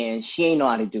and she ain't know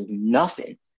how to do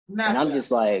nothing. And I'm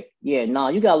just like, yeah, no,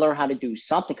 you got to learn how to do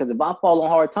something. Because if I fall on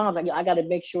hard times, I got to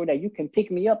make sure that you can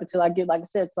pick me up until I get, like I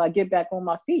said, so I get back on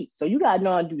my feet. So you got to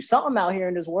know how to do something out here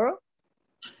in this world.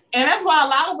 And that's why a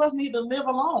lot of us need to live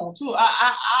alone, too.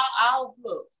 I'll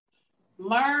look,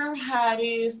 learn how it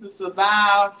is to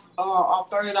survive off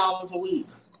 $30 a week.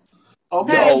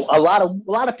 Okay. Yo, a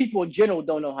lot of people in general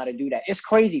don't know how to do that. It's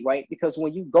crazy, right? Because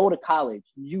when you go to college,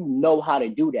 you know how to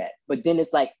do that. But then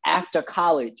it's like after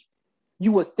college,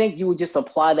 you would think you would just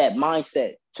apply that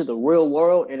mindset to the real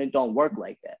world, and it don't work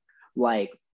like that.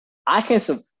 Like I can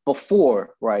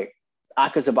before, right? I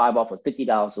could survive off of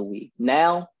 $50 a week.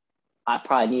 Now I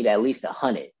probably need at least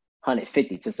 100,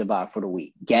 150 to survive for the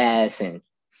week. Gas and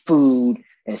food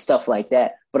and stuff like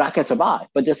that. But I can survive.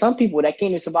 But there's some people that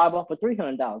can't even survive off of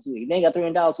 $300 a week. They ain't got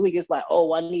 $300 a week. It's like,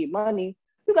 oh, I need money.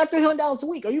 You got $300 a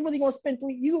week. Are you really gonna spend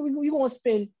you gonna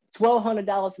spend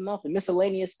 $1,200 a month in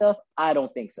miscellaneous stuff? I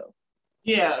don't think so.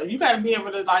 Yeah, you got to be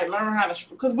able to like learn how to,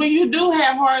 because when you do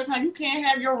have hard time, you can't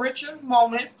have your richer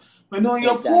moments, but during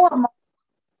your poor moments,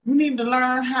 you need to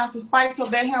learn how to spice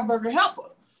up that hamburger helper.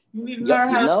 You need to learn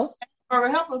how to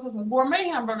hamburger helper to some gourmet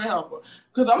hamburger helper.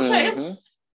 Because I'm telling you,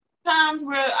 times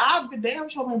where I've been damn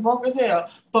sure been broke as hell,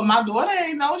 but my daughter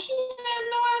ain't know. She had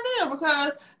no idea,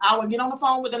 because I would get on the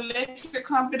phone with the electric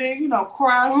company, you know,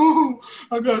 cry, ooh,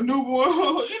 I got a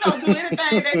newborn, you know, do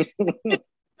anything that.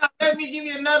 Let me give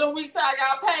you another week till I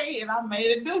got paid, and I made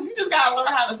it do. You just gotta learn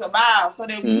how to survive, so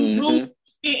that when you do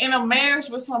get in a marriage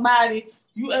with somebody,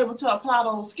 you able to apply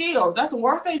those skills. That's the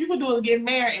worst thing you can do is get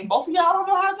married, and both of y'all don't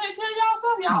know how to take care of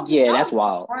yourself. Y'all that's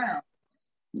wild.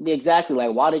 Exactly.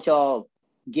 Like, why did y'all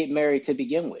get married to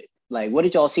begin with? Like, what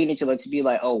did y'all see in each other to be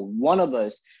like, oh, one of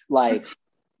us, like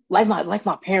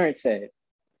my parents said,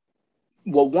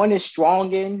 what one is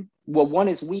strong in, what one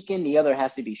is weak in, the other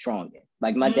has to be strong in.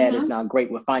 Like my dad is not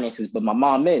great with finances, but my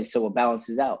mom is, so it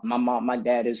balances out. My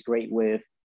dad is great with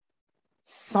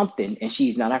something, and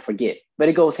she's not. I forget, but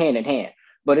it goes hand in hand.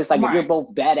 But it's like if you're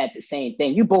both bad at the same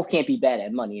thing, you both can't be bad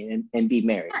at money and be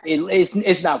married.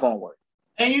 It's not gonna work.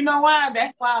 And you know why?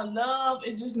 That's why love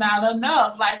is just not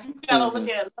enough. Like you gotta look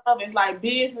at love as like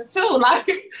business too. Like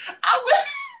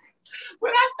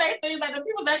when I say things like the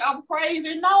people think I'm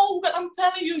crazy, no, but I'm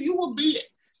telling you, you will be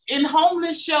in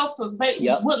homeless shelters, baby.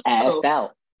 Asked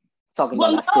out. Talking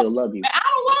about I still love you. I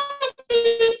don't want to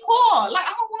be poor. Like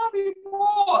I don't want to be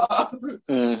poor.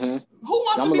 Who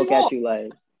wants to be poor?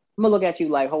 I'm gonna look at you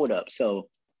like, hold up. So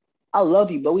I love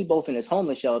you, but we both in this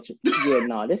homeless shelter. Yeah,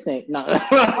 no, this ain't no.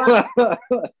 I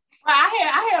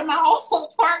had my whole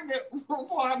apartment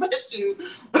before I met you.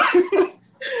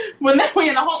 When we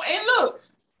in the home, and look,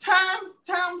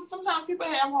 sometimes people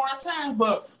have hard times,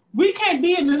 but we can't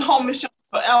be in this homeless shelter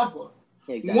forever.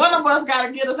 Exactly. One of us got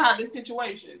to get us out of this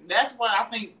situation. That's why I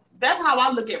think that's how I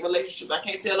look at relationships. I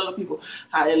can't tell other people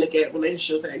how they look at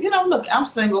relationships. You know, look, I'm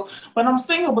single, but I'm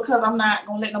single because I'm not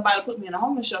gonna let nobody put me in a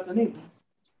homeless shelter neither.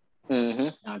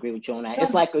 I agree with you on that.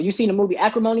 It's like, you seen the movie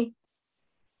Acrimony?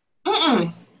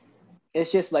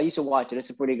 It's just like, you should watch it. It's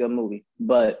a pretty good movie,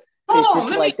 but it's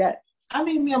just like that. I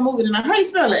need me a movie tonight. How you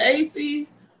spell it?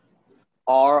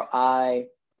 ACRIMONY,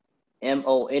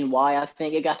 I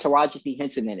think. It got Taraji P.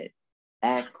 Henson in it.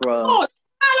 It's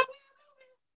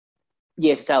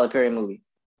a Tyler Perry movie.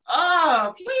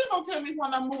 Please don't tell me it's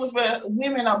one of those movies where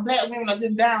black women are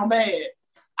just down bad.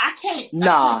 I can't.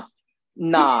 Nah.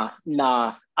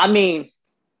 I mean,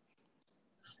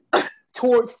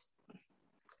 towards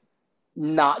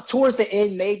the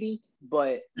end maybe,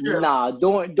 but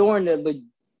during the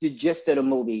gist of the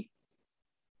movie,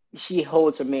 she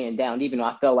holds her man down, even though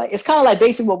I felt like it's kind of like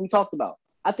basically what we talked about.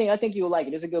 I think you'll like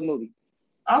it. It's a good movie.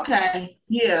 Okay,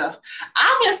 yeah.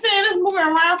 I've been seeing this movie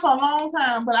around for a long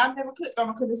time, but I've never clicked on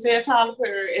it because it said Tyler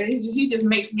Perry, and he just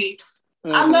makes me.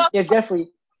 I love. It's definitely.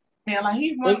 Man, like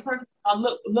he's one person I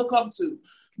look up to.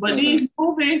 But these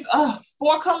movies,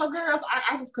 4-Color Girls,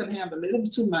 I just couldn't handle it. It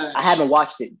was too much. I haven't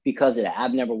watched it because of that.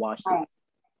 I've never watched it.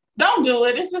 Don't do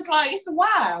it. It's just like, it's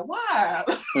why? Why?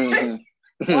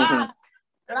 Why?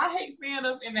 And I hate seeing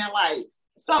us in that light.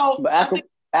 So, but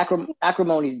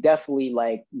Acrimony is definitely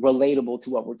like relatable to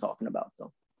what we're talking about,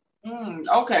 though.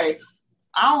 Okay.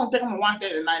 I don't think I'm gonna watch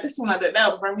that tonight. This one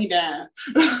that'll bring me down.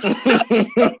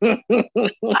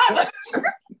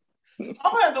 I'm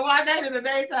gonna have to watch that in the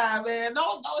daytime, man.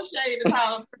 No shade to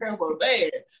Tyler Perry, but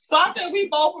bad. So I think we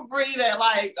both agree that,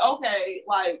 like, okay,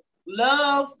 like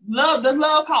love does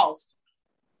love cost?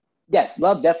 Yes,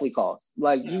 love definitely costs.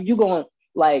 Like you going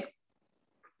like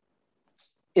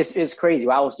it's crazy.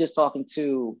 I was just talking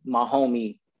to my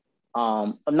homie,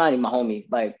 not even my homie,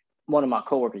 like one of my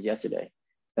coworkers yesterday,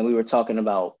 and we were talking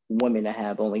about women that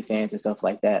have OnlyFans and stuff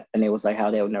like that, and it was like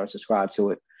how they would never subscribe to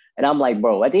it. And I'm like,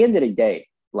 bro, at the end of the day,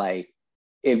 like,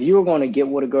 if you're going to get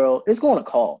with a girl, it's going to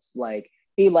cost. Like,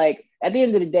 at the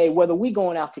end of the day, whether we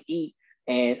going out to eat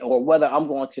or whether I'm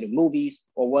going to the movies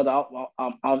or whether I'm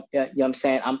you know what I'm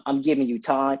saying, I'm giving you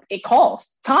time, it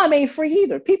costs. Time ain't free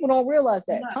either. People don't realize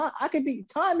that.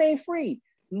 Time ain't free.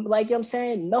 like I'm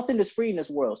saying, nothing is free in this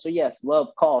world. So yes, love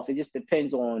costs. It just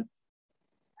depends on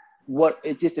what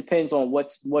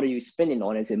are you spending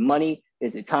on. Is it money?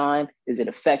 Is it time? Is it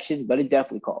affection? But it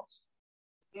definitely costs.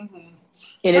 Mm-hmm.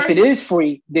 And if it is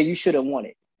free, then you shouldn't want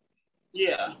it.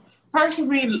 Yeah.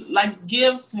 Personally, like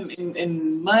gifts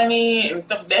and money and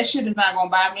stuff, that shit is not gonna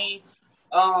buy me.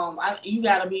 You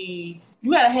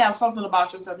gotta have something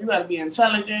about yourself. You gotta be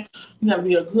intelligent. You gotta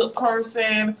be a good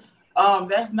person.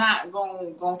 That's not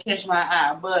gonna catch my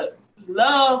eye. But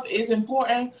love is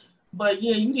important. But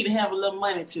yeah, you need to have a little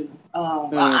money too.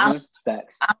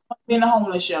 Facts. I'm in a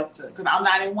homeless shelter because I'm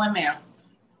not in one now.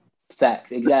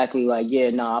 Facts. Exactly. Like,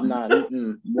 yeah, no, I'm not.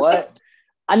 What?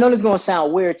 I know this is gonna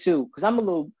sound weird too, because I'm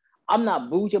not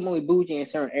bougie. I'm only bougie in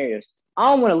certain areas. I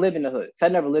don't want to live in the hood because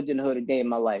I never lived in the hood a day in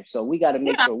my life. So we got to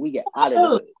make sure we get out of the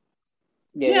hood.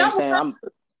 Yeah, you know what I'm saying?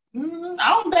 I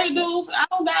don't date dudes. I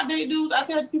don't not date dudes. I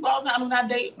tell people all the time, I do not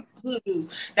date hood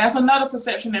dudes. That's another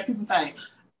perception that people think.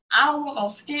 I don't want no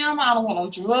scammer. I don't want no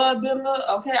drug dealer.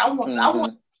 Okay, I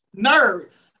want nerd.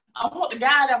 I want the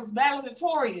guy that was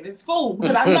valedictorian in school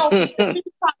because I know he's trying to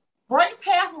great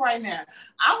path right now.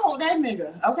 I want that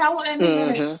nigga. Okay, I want that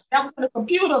nigga that was in the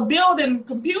computer building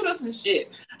computers and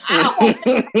shit. I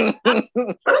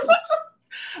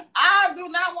do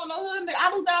not want no hood nigga. I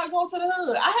do not go to the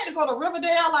hood. I had to go to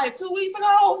Riverdale like 2 weeks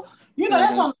ago. You know,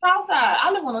 that's on the south side.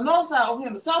 I live on the north side over here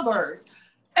in the suburbs.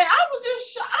 And I was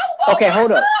just okay,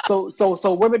 hold up.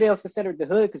 So Riverdale's considered the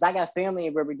hood because I got family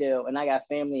in Riverdale and I got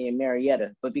family in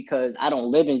Marietta. But because I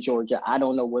don't live in Georgia, I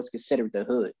don't know what's considered the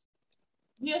hood.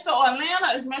 Yeah, so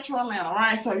Atlanta is Metro Atlanta,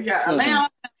 right? So you got Atlanta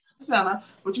Center,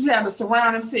 but you have the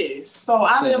surrounding cities. So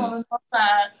I live on the north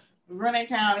side, Renee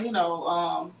County, you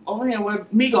know, over here where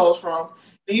Migos from.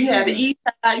 Then you have the east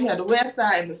side, you have the west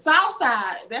side, and the south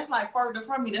side, that's like further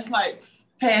from me. That's like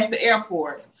past the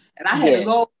airport. And I had to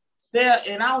go there,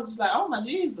 and I was just like, oh my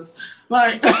Jesus.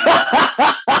 Like,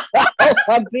 oh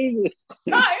my Jesus.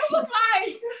 No, it was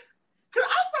like, because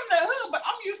I'm from the hood, but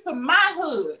I'm used to my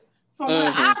hood. From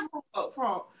where I grew up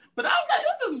from. But I was like,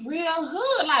 this is real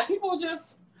hood. Like, people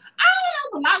just, I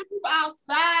don't know, a lot of people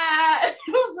outside.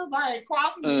 It was just like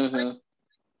crossing the street.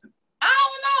 I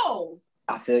don't know.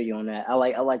 I feel you on that. I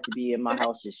like to be in my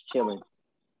house just chilling.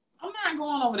 I'm not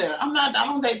going over there. I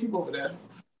don't date people over there.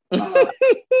 And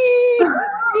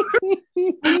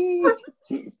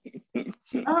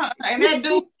that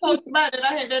dude talked about that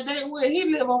I had that date with, he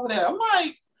live over there. I'm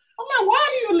like, why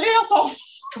do you live so far?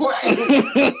 He was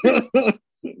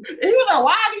like,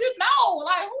 why do you know?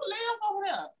 Like, who lives over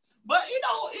there? But you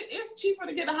know, it's cheaper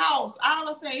to get a house. I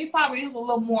understand it probably is a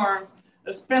little more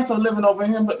expensive living over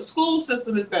here, but the school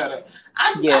system is better.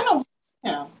 I don't.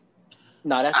 Yeah.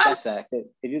 No, that's fact.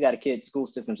 If you got a kid, school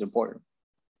system's important.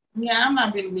 Yeah, I'm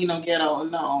not gonna be no ghetto.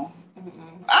 No,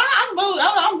 I'm bougie.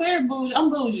 I'm very bougie. I'm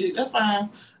bougie. That's fine.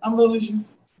 I'm bougie.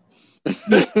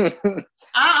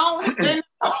 I don't.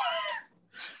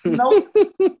 No.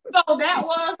 So that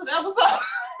was the episode.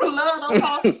 Love don't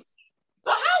cost. So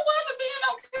how was it being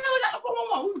on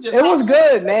Killer? It was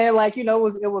good, man. Like, you know,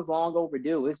 it was long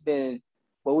overdue. It's been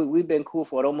we've been cool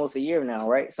for almost a year now,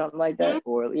 right? Something like that.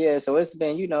 Or so it's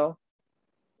been, you know,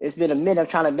 it's been a minute. I'm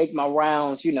trying to make my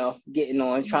rounds, you know, getting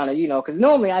on, trying to, you know, because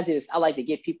normally I like to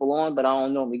get people on, but I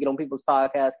don't normally get on people's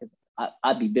podcasts because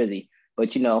I'd be busy.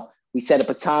 But you know, we set up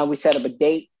a time, we set up a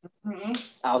date.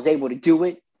 I was able to do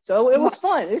it. So it was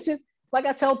fun. It's just, like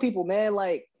I tell people, man,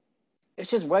 like, it's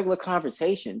just regular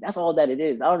conversation. That's all that it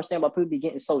is. I don't understand why people be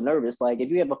getting so nervous. Like, if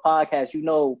you have a podcast, you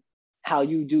know how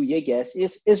you do your guests.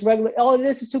 It's regular. All it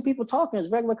is two people talking. It's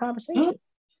regular conversation.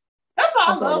 That's why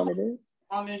I love it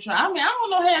on this show. I mean, I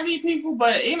don't know half these people,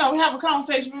 but, you know, we have a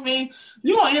conversation with me.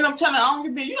 You're going to end up telling all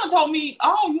your business. You done told me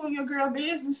all you and your girl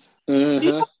business. You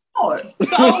know it.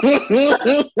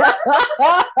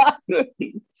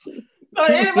 So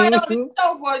anybody on the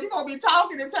show, boy, you're going to be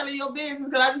talking and telling your business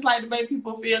because I just like to make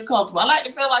people feel comfortable. I like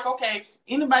to feel like, okay,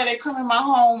 anybody that come in my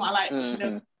home, I like to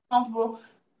feel comfortable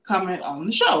coming on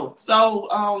the show. So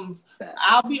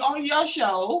I'll be on your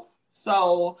show.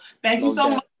 So thank you so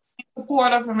much for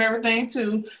supporter from everything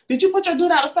too. Did you put your Do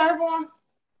Not Disturb on?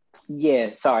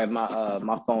 Yeah, sorry.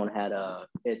 My phone had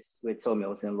it told me it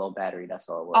was in low battery. That's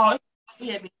all it was. Oh,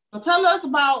 yeah. So tell us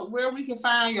about where we can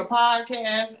find your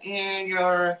podcast and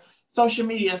your social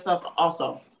media stuff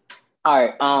also. All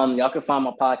right. Y'all can find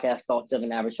my podcast, Thoughts of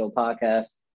an Average Joe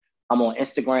Podcast. I'm on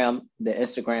Instagram. The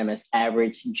Instagram is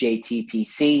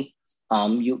AverageJTPC.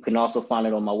 You can also find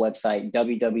it on my website,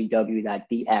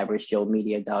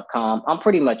 www.theaveragejoemedia.com. I'm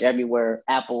pretty much everywhere: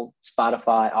 Apple,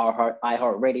 Spotify,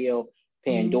 iHeartRadio,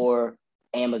 Pandora,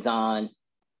 Amazon.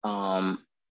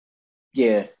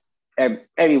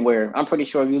 everywhere. I'm pretty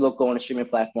sure if you look on a streaming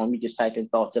platform, you just type in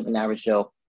Thoughts of an Average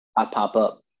Joe, I pop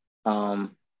up.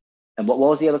 And what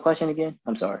was the other question again?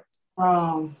 I'm sorry.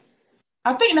 I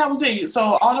think that was it. So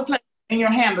all the places in your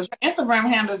handles, your Instagram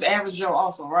handle is Average Joe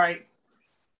also, right?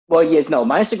 Well, yes, no.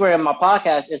 My Instagram, my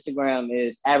podcast Instagram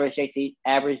is Average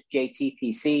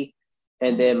JTPC,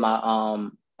 and then my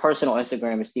personal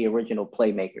Instagram is The Original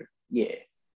Playmaker. Yeah.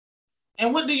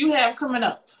 And what do you have coming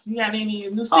up? You got any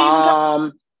new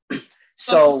season?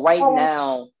 So right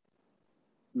now,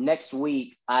 next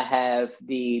week I have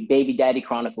the Baby Daddy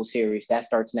Chronicle series that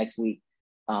starts next week.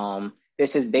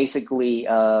 This is basically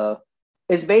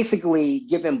it's basically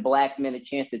giving Black men a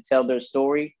chance to tell their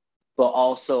story, but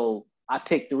also I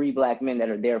picked 3 Black men that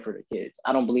are there for the kids.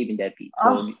 I don't believe in deadbeats,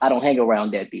 so I don't hang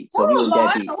around deadbeats. So if you're a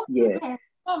deadbeat, yeah.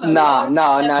 Nah.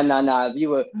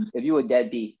 If you a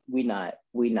deadbeat, we not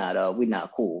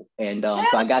cool. And so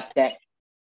I got that.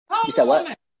 You said what?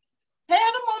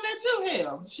 Had them on there too.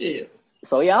 Hell, shit.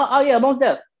 So yeah, most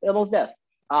deaf.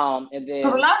 And then a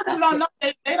lot of people don't know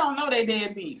they don't know they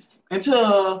deadbeats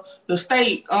until the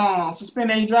state suspend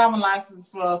their driving license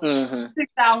for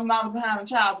 $6,000 behind the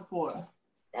child support.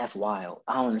 That's wild.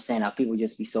 I don't understand how people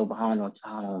just be so behind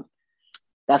on.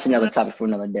 That's another topic for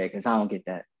another day because I don't get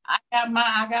that.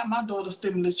 I got my daughter's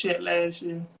stimulus check last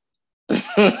year.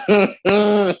 Okay,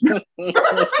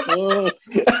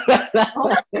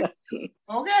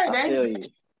 they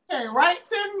came right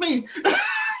to me.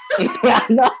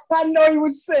 I know you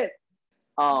would sit.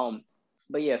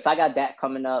 But yes, I got that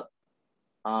coming up.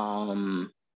 And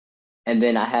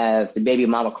then I have the Baby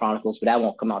Mama Chronicles, but that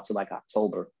won't come out till like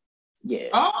October.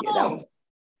 That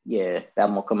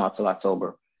won't come out till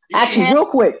October. Actually, real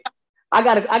quick, I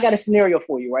got a scenario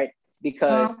for you, right?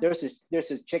 Because there's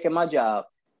a chick in my job,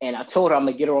 and I told her I'm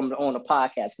gonna get her on the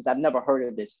podcast because I've never heard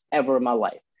of this ever in my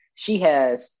life. She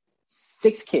has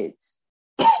 6 kids.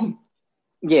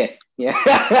 Yeah.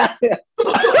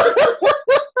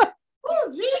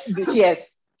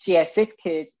 She has 6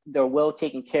 kids. They're well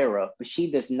taken care of, but she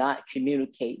does not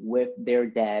communicate with their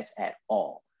dads at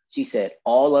all. She said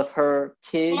all of her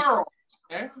kids,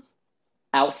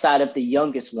 outside of the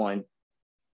youngest one,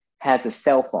 has a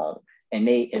cell phone, and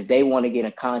if they want to get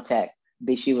in contact,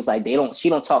 she was like she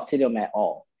don't talk to them at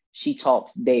all. She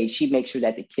makes sure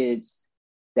that the kids,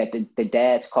 that the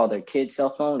dads call their kids'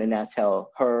 cell phone, and that's how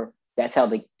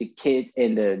the kids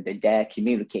and the dad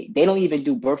communicate. They don't even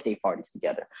do birthday parties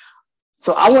together.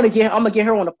 So I'm gonna get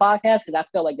her on the podcast because I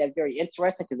felt like that's very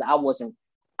interesting because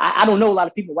I don't know a lot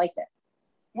of people like that.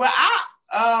 Well,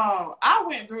 I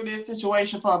went through this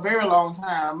situation for a very long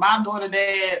time. My daughter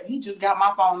dad, he just got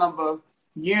my phone number a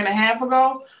year and a half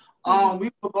ago.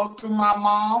 We would go through my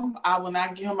mom. I would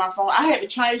not give him my phone. I had to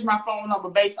change my phone number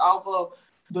based off of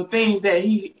the things that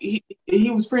he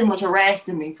was pretty much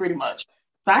harassing me, pretty much.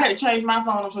 So I had to change my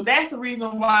phone number. So that's the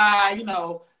reason why,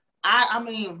 I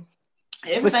mean,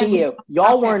 but see,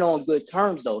 y'all weren't on good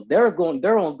terms though. They're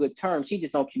on good terms. She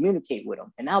just don't communicate with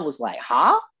them. And I was like,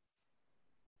 huh?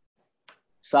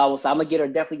 So I'm gonna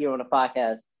definitely get her on the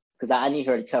podcast because I need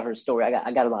her to tell her story.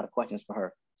 I got a lot of questions for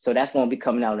her. So that's gonna be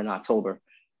coming out in October.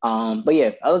 But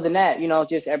yeah, other than that,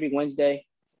 just every Wednesday,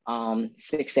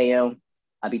 6 a.m.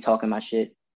 I be talking my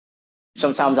shit.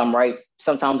 Sometimes I'm right,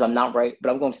 sometimes I'm not right,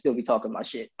 but I'm gonna still be talking my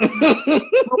shit. One thing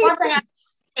I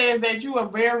say is that you are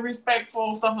very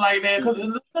respectful, stuff like that. Because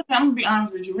I'm gonna be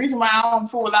honest with you. The reason why I don't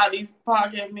fool a lot of these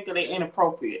podcasts because they're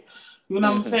inappropriate. You know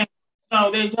what I'm saying?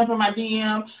 They jump in my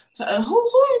DM. So, who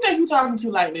you think you talking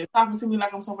to like this? Talking to me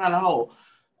like I'm some kind of hoe.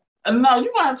 No,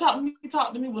 you gotta talk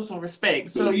to me with some respect.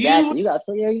 So exactly. You gotta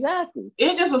tell you exactly.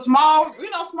 It's just a small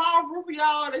group of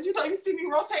y'all that you see me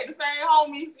rotate the same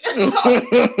homies. It's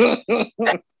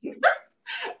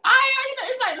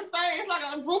like the same. It's like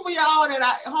a group of y'all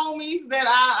homies that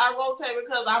I rotate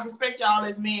because I respect y'all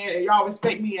as men and y'all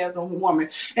respect me as a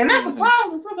woman. And that's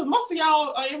surprising too because most of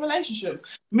y'all are in relationships.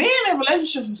 Men in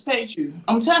relationships respect you.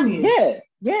 I'm telling you.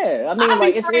 Yeah. I mean,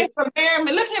 like, it's look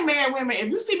at married women. If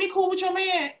you see me cool with your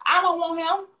man, I don't want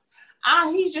him.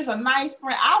 He's just a nice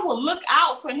friend. I will look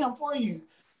out for him for you.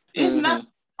 It's nothing,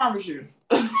 I promise you.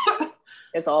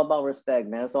 It's all about respect,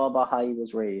 man. It's all about how you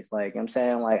was raised. Like, I'm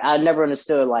saying, like, I never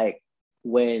understood, like,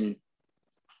 when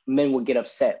men would get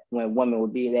upset when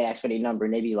women they ask for their number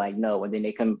and they be like, no, and then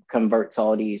they convert to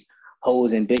all these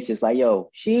hoes and bitches. Like, yo,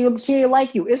 she ain't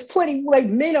like you. It's plenty, like,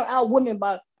 men are outwomen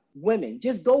by women.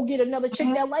 Just go get another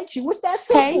chick that likes you. What's that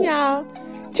simple? Hey, y'all.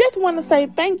 Just want to say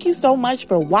thank you so much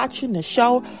for watching the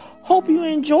show. Hope you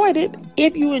enjoyed it.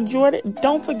 If you enjoyed it,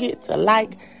 don't forget to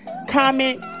like,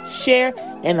 comment, share,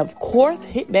 and of course,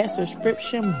 hit that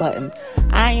subscription button.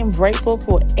 I am grateful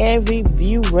for every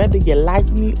view, whether you like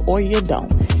me or you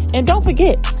don't. And don't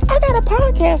forget, I got a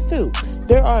podcast too.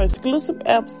 There are exclusive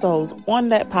episodes on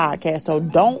that podcast, so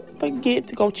don't forget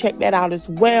to go check that out as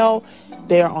well.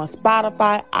 They're on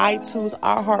Spotify, iTunes,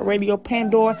 iHeartRadio,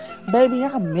 Pandora. Baby,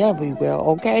 I'm everywhere,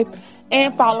 okay?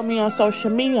 And follow me on social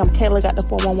media. I'm Kayla Got the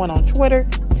 411 on Twitter,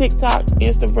 TikTok,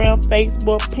 Instagram,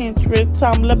 Facebook, Pinterest,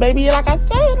 Tumblr. Baby, like I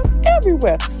said, I'm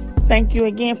everywhere. Thank you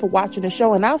again for watching the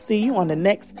show, and I'll see you on the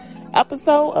next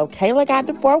episode of Kayla Got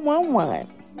the 411.